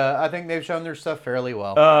 and I think they've shown their stuff fairly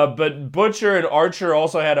well. But Butcher and Archer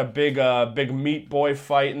also had a big Meat Boy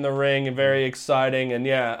fight in the ring, and very exciting. And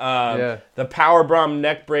the Powerbomb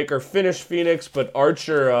neckbreaker finished Phoenix, but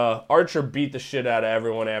Archer beat the shit out of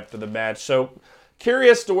everyone after the match. So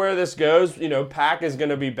curious to where this goes. You know, Pac is going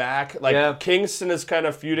to be back. Like, Yeah. Kingston is kind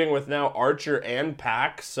of feuding with now Archer and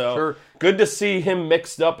Pac. So Sure. good to see him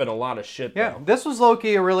mixed up in a lot of shit, Yeah, though. this was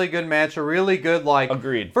low-key a really good match, a really good, like...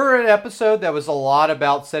 Agreed. For an episode that was a lot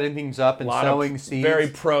about setting things up and A lot sowing of seeds. very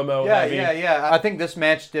promo Yeah, heavy. yeah. I think this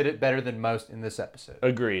match did it better than most in this episode.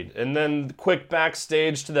 Agreed. And then quick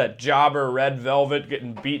backstage to that jobber Red Velvet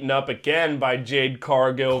getting beaten up again by Jade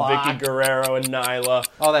Cargill, Clock. Vicky Guerrero, and Nyla.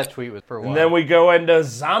 Oh, that tweet was for a while. And then we go into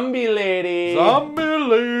Zombie Lady. Zombie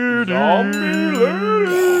Lady. Zombie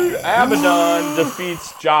Lady. Abaddon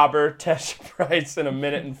defeats Jobber Tesha Price in 1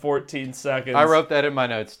 minute and 14 seconds. I wrote that in my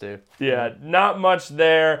notes, too. Yeah, not much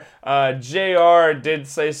there. JR did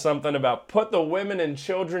say something about put the women and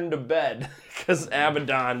children to bed. Because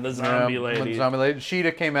Abaddon, the zombie lady. Zombie Lady.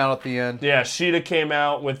 Sheeta came out at the end. Yeah, Sheeta came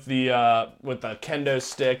out with the kendo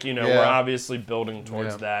stick. You know, Yeah. we're obviously building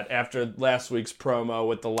towards Yeah. that after last week's promo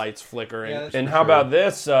with the lights flickering. Yeah, that's and for how sure. about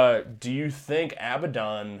this? Do you think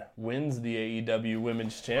Abaddon wins the AEW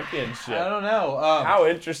Women's Championship? I don't know. How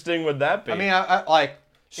interesting would that be? I mean, I like...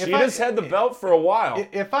 if Sheeta's had the belt for a while.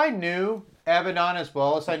 If I knew Abaddon as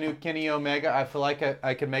well as I knew Kenny Omega, I feel like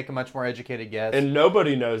I could make a much more educated guess. And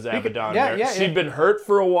nobody knows Abaddon. yeah, there. yeah, She'd yeah. been hurt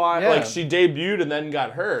for a while. Yeah. Like, she debuted and then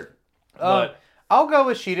got hurt. But I'll go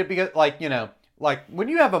with Sheeta because, like, you know, like when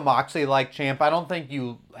you have a Moxley-like champ, I don't think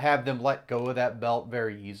you have them let go of that belt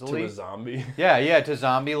very to easily. a zombie. Yeah, to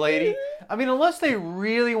Zombie Lady. I mean, unless they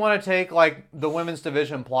really want to take, like, the women's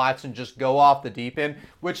division plots and just go off the deep end,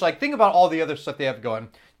 which, like, think about all the other stuff they have going.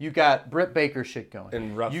 You got Britt Baker shit going.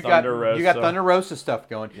 And you Thunder got, You got Rosa. Thunder Rosa stuff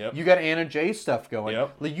going. Yep. You got Anna Jay stuff going.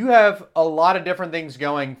 Yep. Like, you have a lot of different things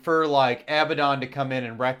going for, like, Abaddon to come in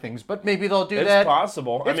and wreck things. But maybe they'll do It's that.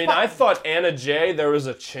 possible. I It's mean, po- I thought Anna Jay, there was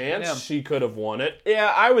a chance Yeah. she could have won it.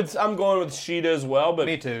 Yeah, I'm going with Sheeta as well, but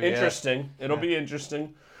Me too, yeah. interesting. It'll be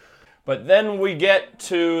interesting. But then we get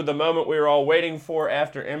to the moment we were all waiting for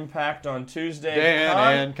after Impact on Tuesday. Dan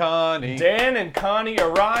and Connie. Dan and Connie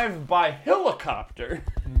arrive by helicopter,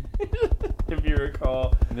 if you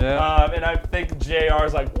recall. Yeah. And I think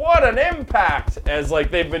JR's like, what an impact! As like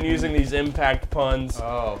they've been using these impact puns.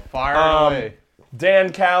 Oh, fire away.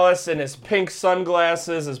 Dan Callis in his pink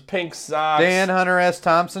sunglasses, his pink socks. Dan Hunter S.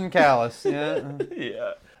 Thompson Callis. Yeah.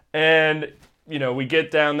 Yeah. And, you know, we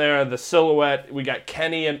get down there, the silhouette, we got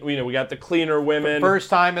Kenny and, you know, we got the cleaner women. First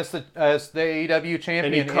time as the AEW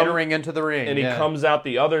champion entering into the ring. And he comes out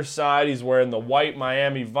the other side. He's wearing the white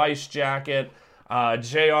Miami Vice jacket.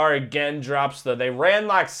 JR again drops they ran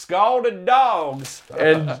like scalded dogs.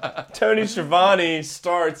 And Tony Schiavone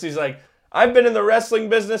starts, he's like, I've been in the wrestling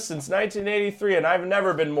business since 1983, and I've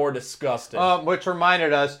never been more disgusted. Which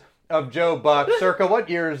reminded us of Joe Buck. Circa, what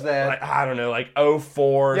year is that? Like, I don't know, like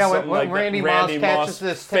 04 Yeah, something when like Randy that. Moss Randy catches Moss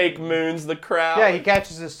this fake moons the crowd. Yeah, he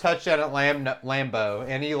catches his touchdown at Lambeau,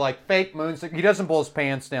 and he like fake moons. He doesn't pull his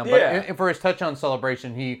pants down, but Yeah. for his touchdown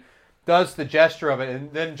celebration, he does the gesture of it, and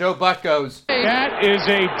then Joe Buck goes, That is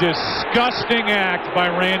a disgusting act by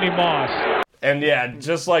Randy Moss. And yeah,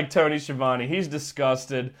 just like Tony Schiavone, he's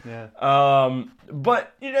disgusted. Yeah.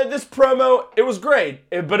 But, you know, this promo, it was great.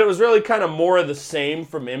 But it was really kind of more of the same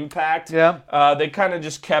from Impact. Yeah. They kind of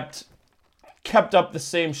just kept up the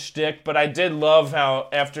same shtick. But I did love how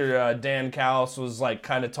after Dan Callis was like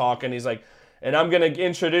kind of talking, he's like, and I'm going to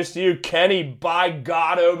introduce to you Kenny by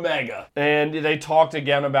God Omega. And they talked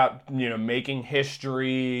again about, you know, making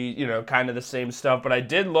history, you know, kind of the same stuff. But I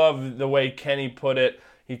did love the way Kenny put it.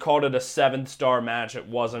 He called it a 7-star match. It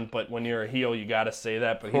wasn't, but when you're a heel, you got to say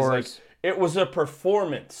that. But he's like, it was a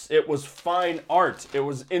performance. It was fine art. It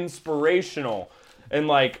was inspirational. And,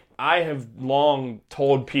 like, I have long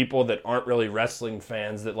told people that aren't really wrestling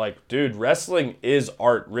fans that, like, dude, wrestling is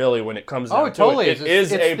art, really, when it comes down to totally. it. It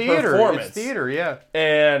is a theater. performance. It's theater, yeah.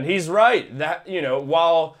 And he's right. That, you know,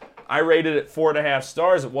 while I rated it 4.5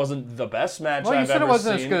 stars, it wasn't the best match Well, you I've said ever it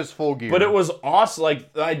wasn't seen. as good as Full Gear. But it was awesome.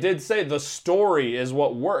 Like, I did say, the story is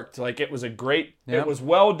what worked. Like, it was a great, Yep. it was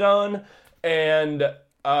well done, and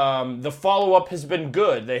the follow-up has been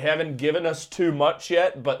good. They haven't given us too much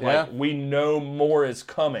yet, but, like, we know more is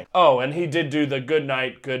coming. Oh, and he did do the good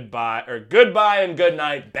night, goodbye, or goodbye and good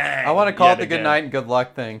night, bang. I want to call yet it the good again. night and good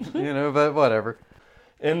luck thing, you know, but whatever.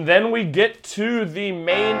 And then we get to the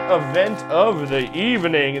main event of the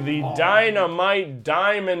evening, the Dynamite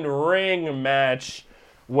Diamond Ring match,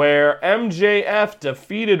 where MJF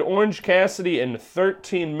defeated Orange Cassidy in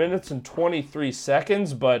 13 minutes and 23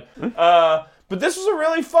 seconds. But this was a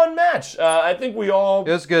really fun match. I think we all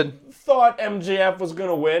It was good. thought MJF was going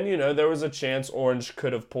to win. You know, there was a chance Orange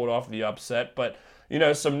could have pulled off the upset, but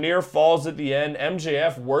some near falls at the end.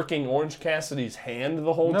 MJF working Orange Cassidy's hand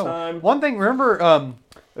the whole time. One thing, remember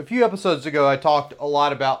a few episodes ago I talked a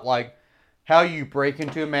lot about like how you break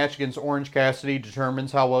into a match against Orange Cassidy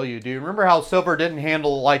determines how well you do. Remember how Silver didn't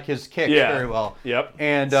handle like his kicks very well. Yep.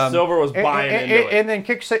 And Silver was buying into it. And then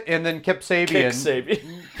Kip Sabian.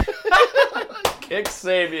 Kick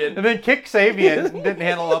Sabian. And then Kick Sabian didn't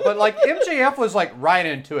handle it. But like MJF was like right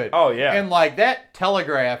into it. Oh yeah. And like that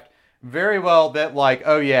telegraphed very well that like,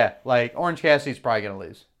 oh yeah, like Orange Cassidy's probably gonna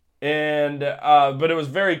lose. And but it was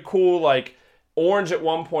very cool. Like Orange at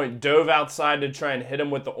one point dove outside to try and hit him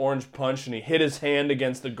with the orange punch, and he hit his hand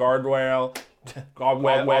against the guardrail,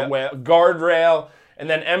 and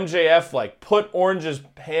then MJF like put Orange's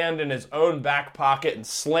hand in his own back pocket and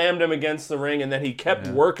slammed him against the ring, and then he kept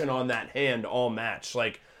working on that hand all match.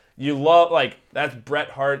 Like you love, like that's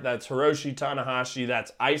Bret Hart, that's Hiroshi Tanahashi,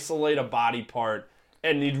 that's isolate a body part.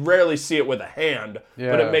 And you'd rarely see it with a hand,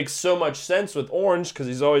 but it makes so much sense with Orange because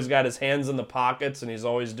he's always got his hands in the pockets and he's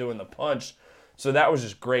always doing the punch. So that was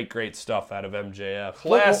just great stuff out of MJF.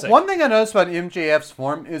 Classic. One thing I noticed about MJF's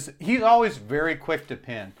form is he's always very quick to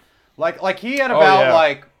pin. Like he had about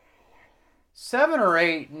like 7 or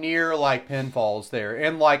 8 near like pinfalls there,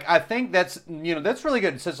 and like I think that's that's really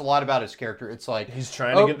good. It says a lot about his character. It's like he's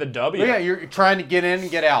trying to get the W. Yeah, you're trying to get in and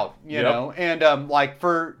get out, you know. And like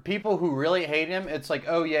for people who really hate him, it's like,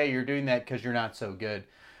 oh yeah, you're doing that because you're not so good.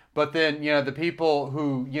 But then the people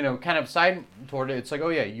who kind of side toward it, it's like, oh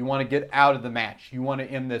yeah, you want to get out of the match, you want to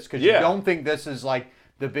end this because you don't think this is like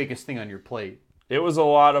the biggest thing on your plate. It was a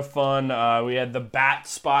lot of fun. We had the bat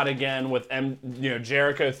spot again with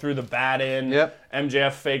Jericho threw the bat in. Yep.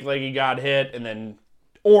 MJF faked like he got hit, and then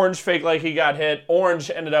Orange faked like he got hit.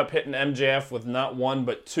 Orange ended up hitting MJF with not 1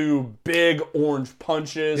 but 2 big orange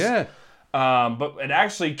punches. Yeah. But it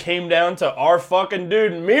actually came down to our fucking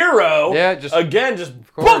dude Miro. Yeah, just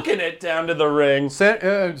booking it down to the ring.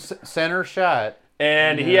 Center shot.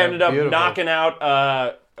 And he ended up knocking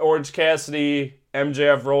out Orange Cassidy.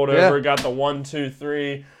 MJF rolled over, got the 1, 2,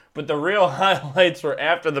 3. But the real highlights were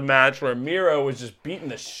after the match where Miro was just beating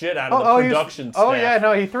the shit out of the production staff. Oh, yeah,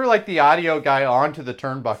 no, he threw like the audio guy onto the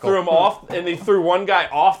turnbuckle. Threw him off, and he threw one guy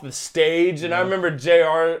off the stage. And I remember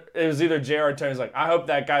JR, it was either JR or Tony's like, I hope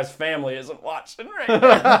that guy's family isn't watching right now.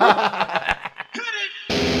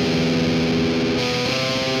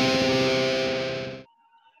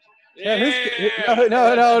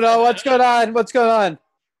 No, what's going on?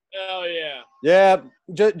 Oh, yeah. Yeah,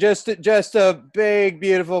 just a big,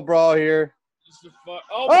 beautiful brawl here.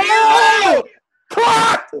 Oh!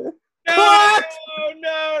 Clocked! No!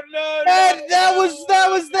 And that was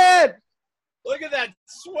that! Look at that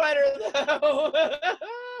sweater, though!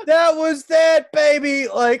 That was that, baby!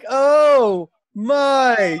 Like, oh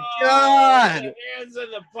my God! Hands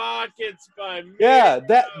in the pockets by me. Yeah,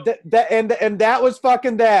 and that was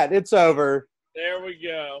fucking that. It's over. There we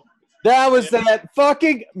go. That was that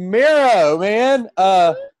fucking Miro, man.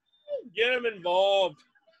 Get him involved.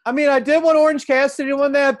 I mean, I did want Orange Cassidy to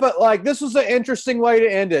win that, but like this was an interesting way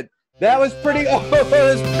to end it. That was pretty. Oh, that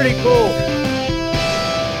was pretty cool.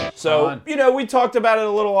 So we talked about it a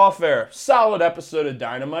little off air. Solid episode of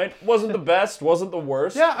Dynamite. Wasn't the best. Wasn't the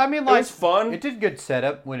worst. Yeah, I mean, like it was fun. It did good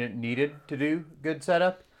setup when it needed to do good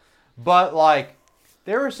setup, but like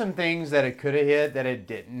there were some things that it could have hit that it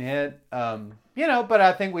didn't hit. But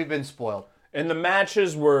I think we've been spoiled. And the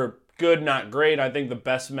matches were good, not great. I think the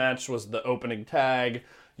best match was the opening tag,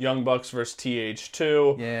 Young Bucks versus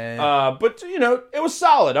TH2. Yeah. But it was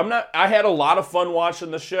solid. I had a lot of fun watching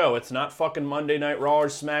the show. It's not fucking Monday Night Raw or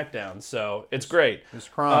SmackDown, so it's great. It's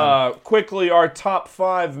crime. Quickly, our top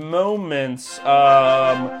 5 moments.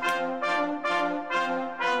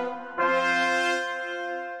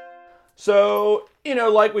 So,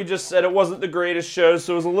 like we just said, it wasn't the greatest show,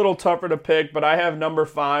 so it was a little tougher to pick, but I have number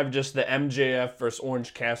 5, just the MJF versus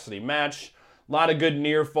Orange Cassidy match. A lot of good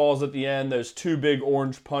near falls at the end, those 2 big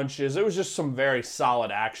orange punches. It was just some very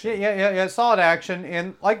solid action. Yeah, solid action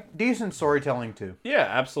and like decent storytelling too. Yeah,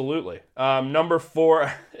 absolutely. Number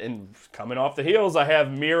 4, and coming off the heels, I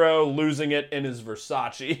have Miro losing it in his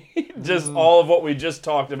Versace. Just all of what we just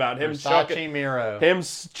talked about. Him chucking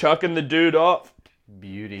the dude off.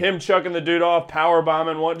 Beauty. Him chucking the dude off, power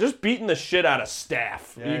bombing one, just beating the shit out of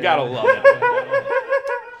Staff. You gotta love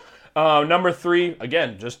it. Number 3,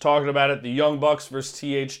 again, just talking about it, the Young Bucks versus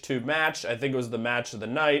TH2 match. I think it was the match of the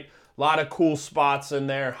night. A lot of cool spots in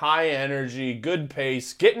there, high energy, good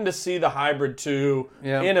pace. Getting to see the Hybrid 2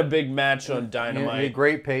 in a big match on Dynamite. A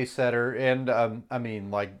great pace setter, and I mean,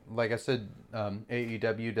 like I said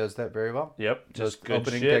AEW does that very well. Yep, just good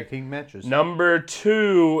opening shit. tag team matches. Number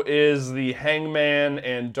 2 is the Hangman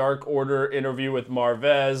and Dark Order interview with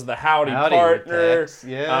Marvez, the Howdy partner.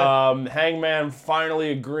 Yeah. Hangman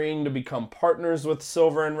finally agreeing to become partners with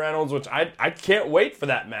Silver and Reynolds, which I can't wait for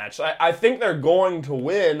that match. I think they're going to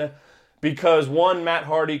win because, 1, Matt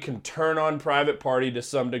Hardy can turn on Private Party to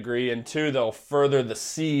some degree, and 2, they'll further the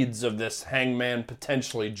seeds of this Hangman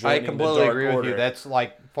potentially joining the Dark Order. I completely agree with you. That's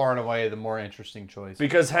far and away the more interesting choice.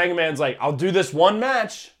 Because Hangman's like, I'll do this one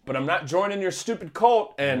match, but I'm not joining your stupid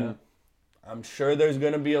cult, and I'm sure there's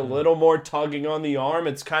going to be a little more tugging on the arm.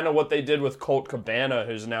 It's kind of what they did with Colt Cabana,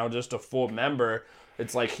 who's now just a full member.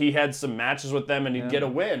 It's like he had some matches with them, and he'd get a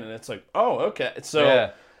win, and it's like, oh, okay.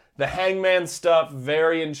 So the Hangman stuff,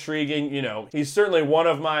 very intriguing. He's certainly one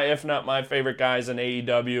of my, if not my favorite guys in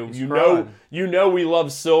AEW. You know we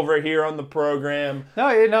love Silver here on the program. No,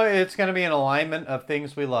 it's going to be an alignment of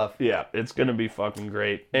things we love. Yeah, it's going to be fucking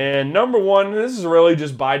great. And number 1, this is really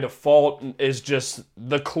just by default, is just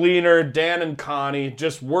the cleaner, Dan and Connie.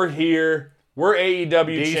 Just, we're here. We're AEW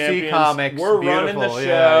DC champions. Comics. We're running the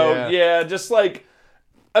show. Yeah, just like,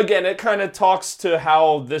 again, it kind of talks to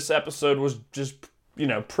how this episode was just,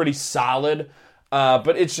 pretty solid.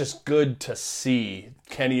 But it's just good to see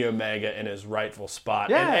Kenny Omega in his rightful spot.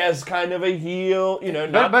 Yeah. And as kind of a heel,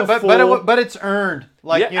 but it's earned.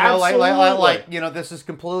 Absolutely. This is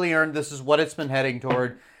completely earned. This is what it's been heading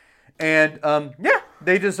toward. And,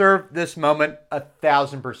 they deserve this moment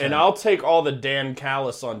 1,000%. And I'll take all the Dan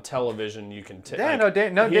Callis on television you can take.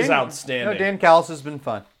 Yeah, he's outstanding. No, Dan Callis has been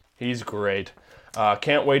fun. He's great.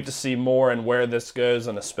 Can't wait to see more and where this goes,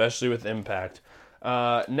 and especially with Impact.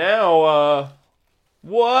 Now,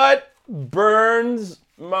 what burns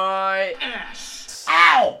my ass?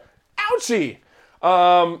 Ow! Ouchie!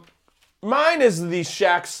 Mine is the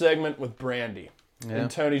Shaq segment with Brandy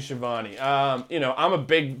and Tony Schiavone. I'm a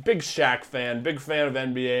big Shaq fan. Big fan of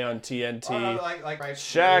NBA on TNT.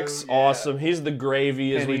 Shaq's awesome. He's the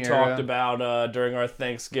gravy, as we talked about during our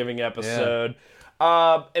Thanksgiving episode.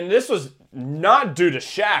 Yeah. And this was not due to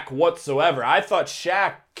Shaq whatsoever. I thought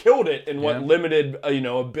Shaq killed it in what limited,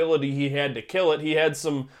 ability he had to kill it. He had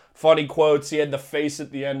some funny quotes. He had the face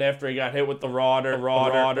at the end after he got hit with the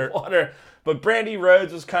water. But Brandy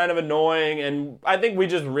Rhodes was kind of annoying, and I think we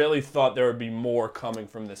just really thought there would be more coming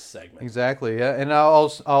from this segment. Exactly, yeah. And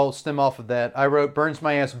I'll stem off of that. I wrote, burns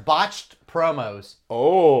my ass, botched promos.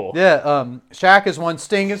 Oh. Yeah, Shaq is one,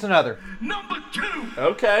 Sting is another. Number 2.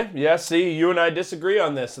 Okay, yeah, see, you and I disagree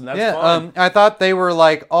on this, and that's fine. I thought they were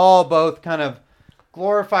all both kind of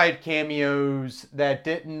glorified cameos that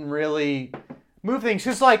didn't really move things.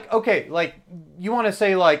 Just you want to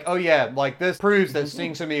say this proves that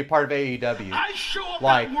Sting's going to be a part of AEW. I show up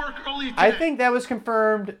at work early today. I think that was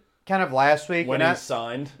confirmed kind of last week. When he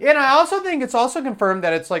signed. Yeah, and I also think it's also confirmed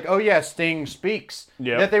that it's Sting speaks.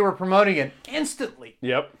 Yep. That they were promoting it instantly.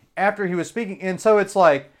 Yep. After he was speaking. And so it's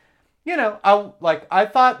I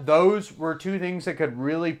thought those were two things that could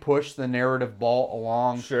really push the narrative ball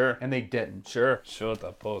along. Sure. And they didn't. Sure.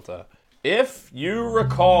 Shota pota. If you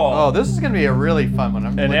recall... Oh, this is going to be a really fun one.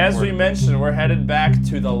 And as we mentioned, we're headed back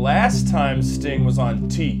to the last time Sting was on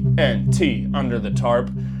TNT Under the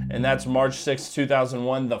Tarp. And that's March 6,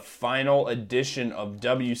 2001, the final edition of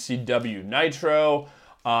WCW Nitro,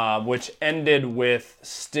 which ended with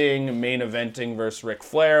Sting main eventing versus Ric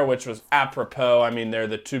Flair, which was apropos. I mean, they're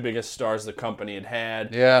the two biggest stars the company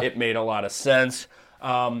had. Yeah. It made a lot of sense.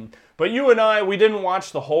 But you and I, we didn't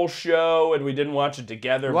watch the whole show, and we didn't watch it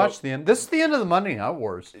together. We watched the end. This is the end of the Monday Night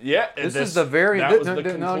Wars. Yeah. This is the very... That was the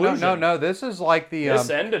conclusion. No. This is like the... This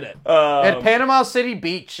ended it. at Panama City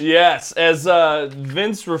Beach. Yes, as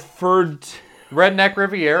Vince referred to... Redneck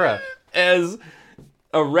Riviera. As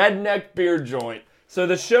a redneck beer joint. So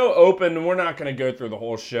the show opened, and we're not going to go through the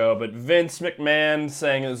whole show, but Vince McMahon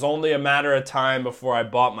saying it was only a matter of time before I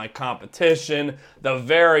bought my competition. The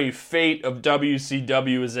very fate of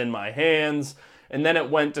WCW is in my hands. And then it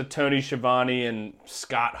went to Tony Schiavone and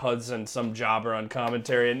Scott Hudson, some jobber on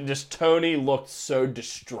commentary, and just Tony looked so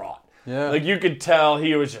distraught. Yeah. You could tell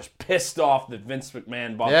he was just pissed off that Vince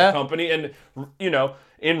McMahon bought the company. And,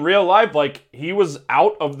 in real life, he was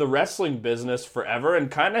out of the wrestling business forever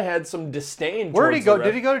and kind of had some disdain. Where did he go?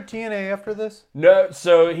 Did he go to TNA after this? No,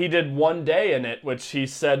 so he did one day in it, which he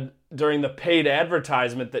said during the paid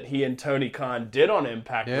advertisement that he and Tony Khan did on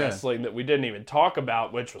Impact Wrestling that we didn't even talk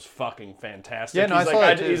about, which was fucking fantastic. Yeah, no, I saw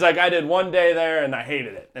that too. He's like, I did one day there and I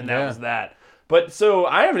hated it, and that was that. But so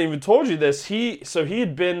I haven't even told you this. He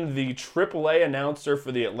had been the AAA announcer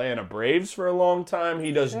for the Atlanta Braves for a long time.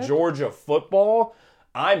 He does Georgia football.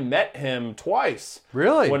 I met him twice.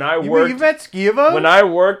 Really? When I you met Skivo? When I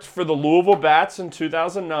worked for the Louisville Bats in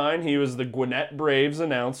 2009, he was the Gwinnett Braves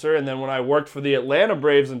announcer. And then when I worked for the Atlanta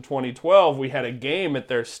Braves in 2012, we had a game at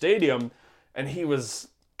their stadium. And he was,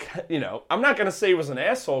 I'm not going to say he was an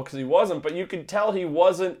asshole because he wasn't, but you could tell he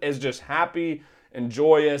wasn't as just happy and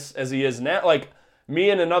joyous as he is now. Like, me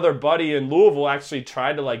and another buddy in Louisville actually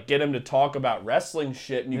tried to, like, get him to talk about wrestling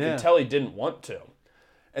shit, and you could tell he didn't want to.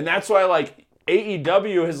 And that's why, like,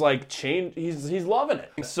 AEW has, like, changed. He's loving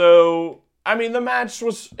it. So, I mean, the match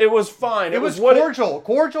was fine. It was cordial.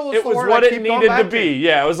 Cordial is it was what it needed to be.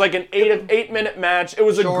 Yeah, it was like an 8-minute match. It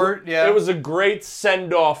was short, It was a great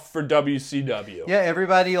send-off for WCW. Yeah,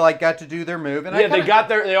 everybody, like, got to do their move. And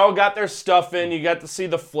they all got their stuff in. You got to see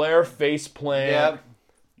the Flair face plant. Yeah.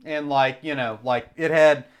 And, like, it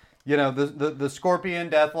had, the Scorpion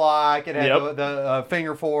Deathlock. It had the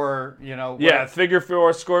Figure 4, Yeah, Figure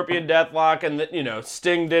 4, Scorpion Deathlock. And,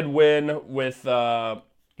 Sting did win with...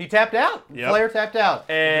 he tapped out. Yep. Flair tapped out.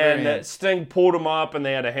 And Sting pulled him up, and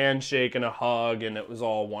they had a handshake and a hug, and it was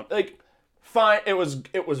all one... Like, fine. It was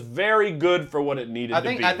very good for what it needed to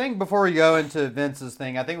be. I think before we go into Vince's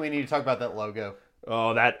thing, I think we need to talk about that logo.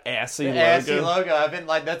 Oh, that assy logo. Assy logo. I've been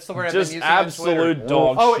like, that's the word I've been using absolute on Twitter.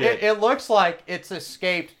 dog shit. It looks like it's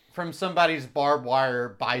escaped from somebody's barbed wire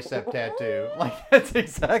bicep tattoo. Like, that's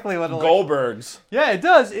exactly what it looks like. Goldberg's. Yeah, it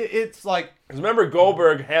does. It's like... Because remember,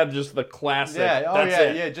 Goldberg had just the classic.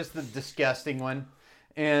 Yeah, just the disgusting one.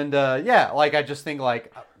 And, I just think,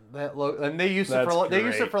 like, that logo... And they used it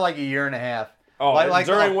for like a year and a half. Oh,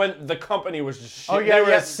 during when the company was just shit. They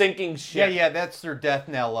were a sinking ship. Yeah, that's their death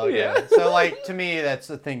knell logo. Yeah. So, like, to me, that's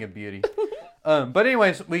a thing of beauty. But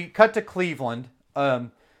anyways, we cut to Cleveland, and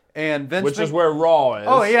Vince... Which is where Raw is.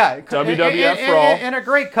 Oh, yeah. WWF Raw. And a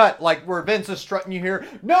great cut, like, where Vince is strutting, you hear,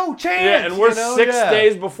 no chance! Yeah, and we're 6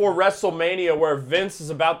 days before WrestleMania, where Vince is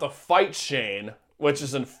about to fight Shane, which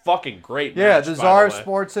is a fucking great match, the Czar of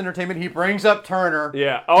Sports Entertainment. He brings up Turner.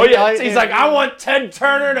 Yeah. Oh, yeah. He's like, I want Ted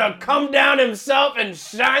Turner to come down himself and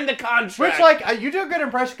sign the contract. Which, like, you do a good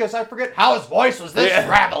impression because I forget how his voice was this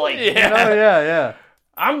gravelly. Yeah. Yeah.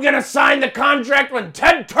 I'm going to sign the contract with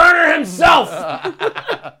Ted Turner himself.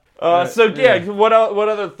 What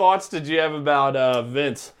other thoughts did you have about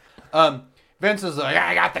Vince? Vince is like,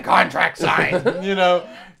 I got the contract signed.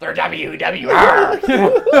 They're WWR.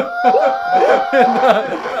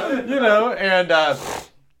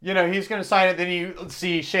 He's going to sign it. Then you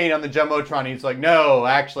see Shane on the Jumbotron. He's like, no,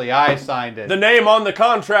 actually, I signed it. The name on the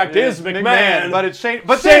contract is McMahon. But it's Shane.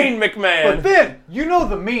 Shane McMahon. But then,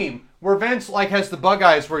 the meme where Vince, like, has the bug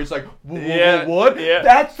eyes where he's like, what? Yeah.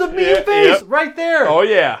 That's the meme face right there. Oh,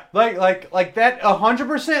 yeah. Like that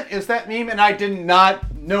 100% is that meme, and I did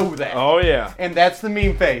not know that. Oh, yeah. And that's the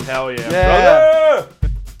meme face. Hell yeah. Brother!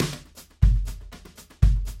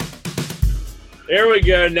 Here we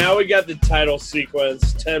go. Now we got the title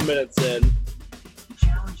sequence 10 minutes in.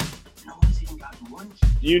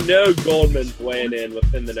 Goldman's weighing in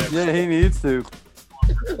within the next he needs to.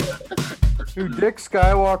 Dick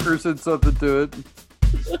Skywalker said something to it.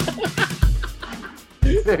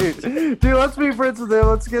 Dude, let's be friends with him.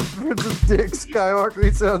 Let's get friends with Dick Skywalker.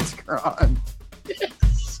 He sounds grand.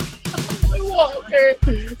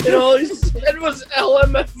 Skywalker, and all he said was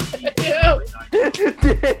LMFAO.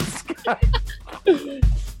 Dick Skywalker.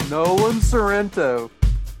 Nolan Sorrento.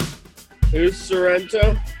 Who's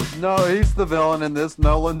Sorrento? No, he's the villain in this.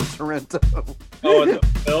 Nolan Sorrento. Oh, in the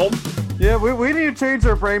film? Yeah, we need to change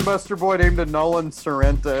our Brainbuster boy name to Nolan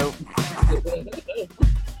Sorrento.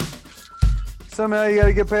 Somehow you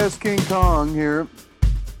gotta get past King Kong here.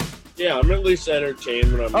 Yeah, I'm at least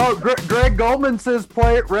entertained when I'm... Oh, Greg Goldman says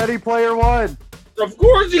Ready Player One. Of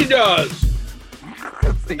course he does!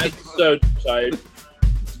 That's so tight.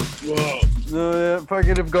 Whoa. No, yeah,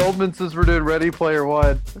 fucking if Goldman says we're doing Ready Player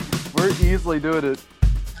One, we're easily doing it.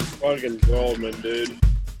 Fucking Goldman, dude.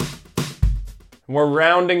 We're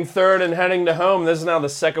rounding third and heading to home. This is now the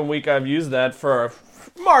second week I've used that for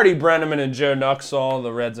Marty Brenneman and Joe Nuxall,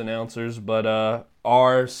 the Reds announcers, but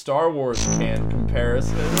our Star Wars can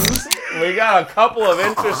comparisons. We got a couple of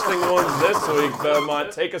interesting ones this week,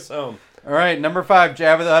 Belmont. Take us home. All right, number 5,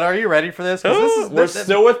 Jabba the Hutt. Are you ready for this? We're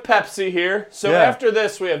still with Pepsi here. So after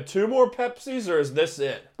this, we have 2 more Pepsis, or is this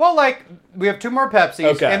it? Well, like, we have 2 more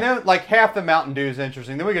Pepsis, okay. And then, like, half the Mountain Dew is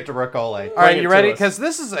interesting. Then we get to Ricola. All right, you ready? Because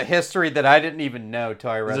this is a history that I didn't even know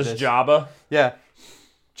till I read this. Is this Jabba? Yeah.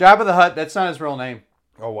 Jabba the Hutt, that's not his real name.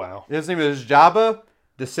 Oh, wow. His name is Jabba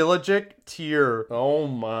the Silajik Tyr. Oh,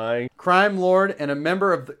 my. Crime lord and a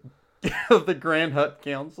member of the Grand Hutt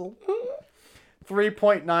Council.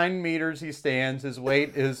 3.9 meters he stands. His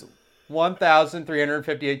weight is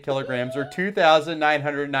 1,358 kilograms, or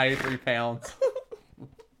 2,993 pounds.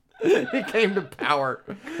 He came to power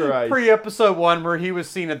pre-episode 1, where he was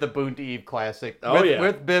seen at the Boone to Eve Classic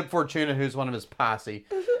with Bib Fortuna, who's one of his posse.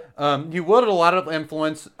 He wielded a lot of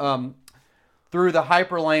influence through the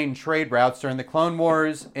Hyperlane trade routes during the Clone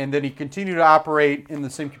Wars, and then he continued to operate in the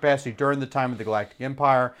same capacity during the time of the Galactic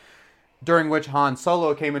Empire, during which Han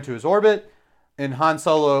Solo came into his orbit, and Han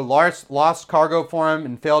Solo lost cargo for him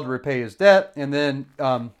and failed to repay his debt. And then,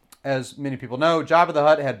 as many people know, Jabba the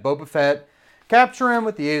Hutt had Boba Fett capture him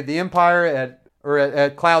with the aid of the Empire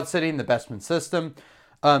at Cloud City in the Bespin system.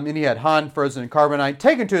 And he had Han, frozen in carbonite,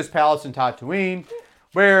 taken to his palace in Tatooine,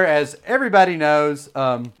 where, as everybody knows,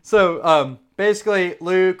 basically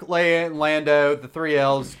Luke, Leia, and Lando, the 3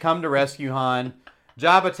 Ls, come to rescue Han.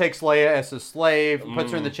 Jabba takes Leia as his slave,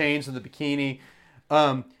 puts her in the chains of the bikini.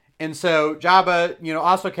 And so Jabba,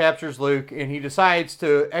 also captures Luke, and he decides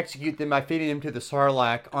to execute them by feeding him to the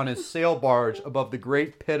Sarlacc on his sail barge above the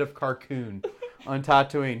Great Pit of Carkoon on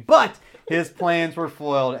Tatooine. But his plans were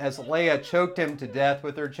foiled as Leia choked him to death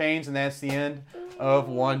with her chains, and that's the end of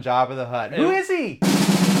one Jabba the Hutt. Who is he?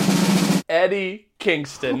 Eddie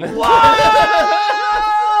Kingston.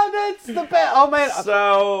 Wow! That's the best. Oh, man.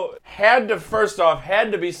 So, had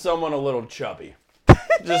to be someone a little chubby.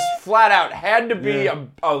 Just flat out had to be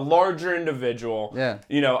a larger individual. Yeah.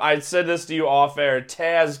 I said this to you off air.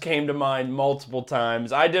 Taz came to mind multiple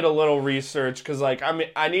times. I did a little research because,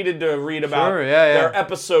 I needed to read about their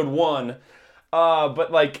episode 1.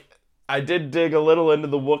 But I did dig a little into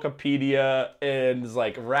the Wikipedia and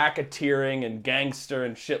racketeering and gangster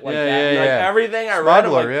and shit like that. And, everything I read,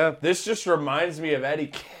 I'm like, this just reminds me of Eddie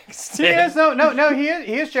Kingston. He is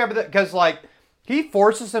he is Jabba because he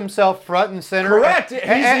forces himself front and center. Correct. He's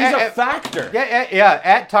a factor. Yeah.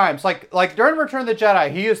 At times, like during Return of the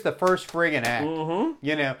Jedi, he is the first friggin' act.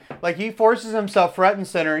 Mm-hmm. He forces himself front and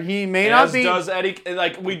center. He may not be. As does Eddie.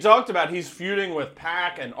 We talked about, he's feuding with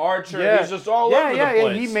Pac and Archer. Yeah. He's just all over the place.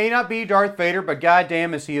 And he may not be Darth Vader, but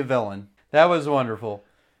goddamn, is he a villain? That was wonderful.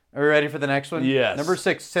 Are you ready for the next one? Yes. Number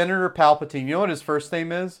 6, Senator Palpatine. You know what his first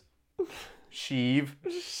name is? Sheev.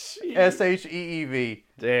 Sheev.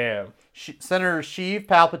 Damn. Senator Sheev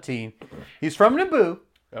Palpatine. He's from Naboo.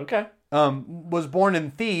 Okay. Was born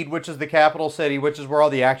in Theed, which is the capital city, which is where all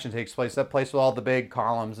the action takes place. That place with all the big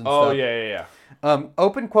columns and stuff. Oh, yeah.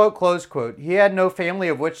 Open quote, close quote. He had no family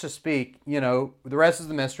of which to speak. The rest is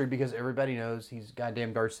the mystery because everybody knows he's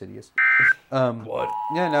goddamn Darth Sidious. What?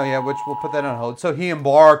 Which we'll put that on hold. So he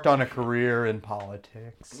embarked on a career in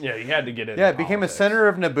politics. Yeah, he had to get into politics. Became a senator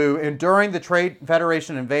of Naboo, and during the Trade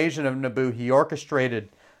Federation invasion of Naboo, he orchestrated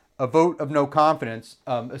a vote of no confidence,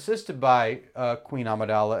 assisted by Queen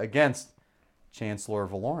Amidala against Chancellor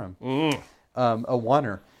Valorum, a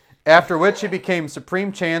oner. After which he became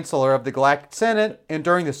Supreme Chancellor of the Galactic Senate, and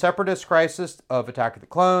during the Separatist crisis of Attack of the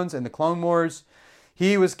Clones and the Clone Wars,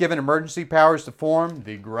 he was given emergency powers to form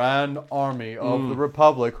the Grand Army of the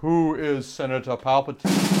Republic. Who is Senator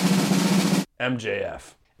Palpatine?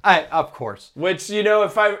 MJF. Of course. Which,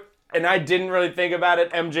 and I didn't really think about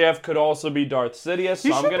it, MJF could also be Darth Sidious.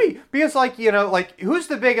 He should be. Because, who's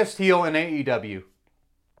the biggest heel in AEW?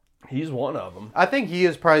 He's one of them. I think he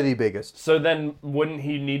is probably the biggest. So then, wouldn't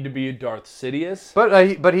he need to be a Darth Sidious?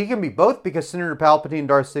 But he can be both because Senator Palpatine and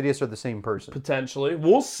Darth Sidious are the same person. Potentially.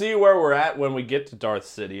 We'll see where we're at when we get to Darth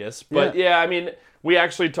Sidious. But we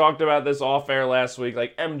actually talked about this off air last week.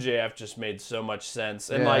 MJF just made so much sense.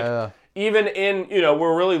 And even in,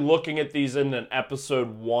 we're really looking at these in an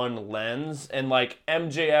episode 1 lens. And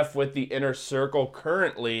MJF with the Inner Circle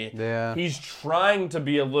currently, he's trying to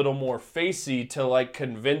be a little more facey to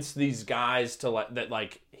convince these guys to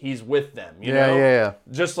that he's with them. You know? Yeah.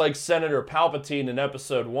 Just like Senator Palpatine in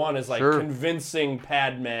episode 1 is convincing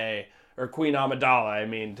Padme or Queen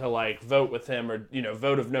Amidala, to vote with him or,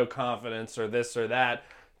 vote of no confidence or this or that.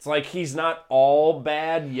 It's he's not all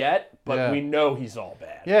bad yet, but we know he's all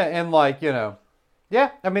bad. Yeah, and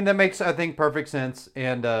that makes, I think, perfect sense.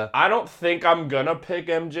 And I don't think I'm going to pick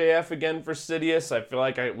MJF again for Sidious. I feel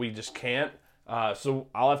like we just can't. So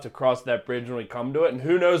I'll have to cross that bridge when we come to it. And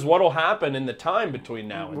who knows what will happen in the time between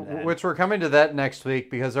now and then. Which we're coming to that next week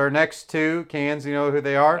because our next 2 cans, you know who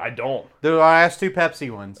they are? I don't. They're our last 2 Pepsi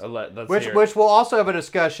ones. Which we'll also have a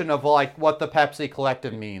discussion of what the Pepsi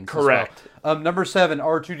Collective means. Correct. Number 7,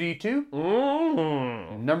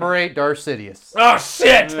 R2-D2. Number 8, Darth Sidious. Oh,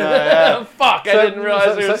 shit! Fuck, I didn't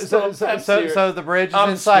realize there was still Pepsi. So the bridge is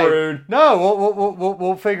in sight. Screwed. No,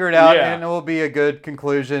 we'll figure it out, and it will be a good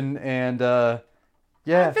conclusion. And I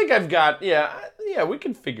think I've got, Yeah, we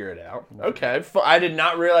can figure it out. Okay. I did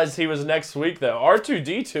not realize he was next week, though.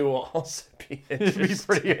 R2-D2 will also be interesting. It'd be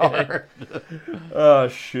pretty hard. Oh,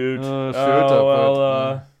 shoot.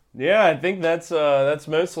 Yeah, I think that's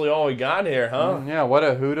mostly all we got here, huh? Yeah, what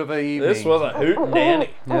a hoot of a evening. This was a hootenanny.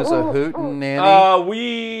 It was a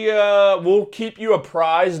hootenanny. We'll keep you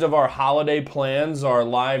apprised of our holiday plans, our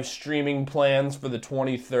live streaming plans for the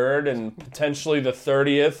 23rd and potentially the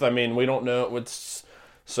 30th. I mean, we don't know what's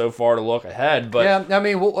so far to look ahead, but yeah, I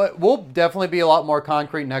mean, we'll definitely be a lot more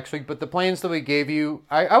concrete next week, but the plans that we gave you,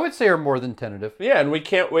 I would say, are more than tentative. Yeah, and we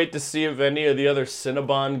can't wait to see if any of the other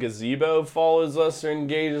Cinnabon Gazebo follows us or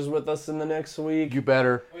engages with us in the next week. You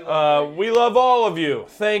better. We love all of you.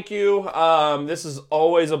 Thank you. This is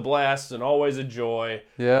always a blast and always a joy.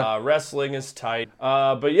 Yeah. Wrestling is tight.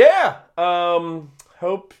 But yeah,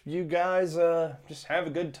 hope you guys just have a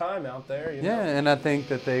good time out there. You know? And I think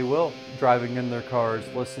that they will, driving in their cars,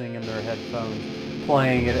 listening in their headphones,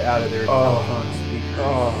 playing it out of their telephone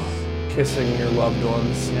speakers. Kissing your loved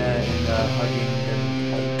ones. Yeah, and hugging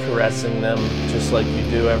and caressing them just like you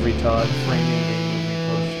do every time. framing a movie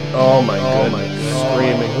poster. Oh my goodness.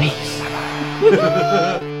 Screaming.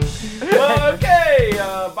 Okay,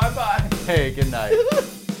 bye-bye. Hey, good night.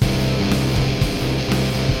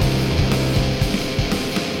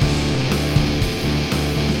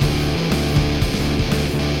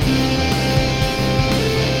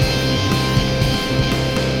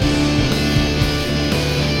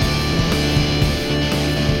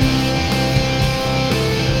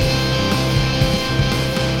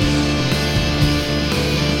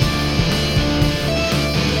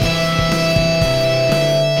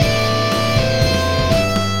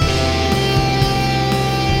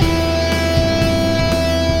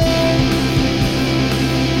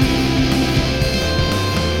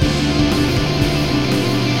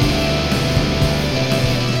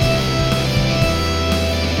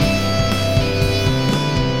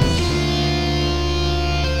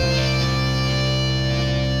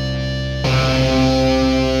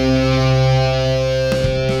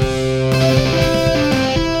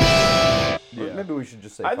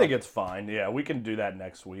 I think it's fine. Yeah, we can do that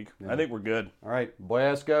next week. Yeah. I think we're good. All right,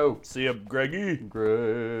 boy, go. See ya, Greggy.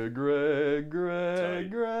 Greg.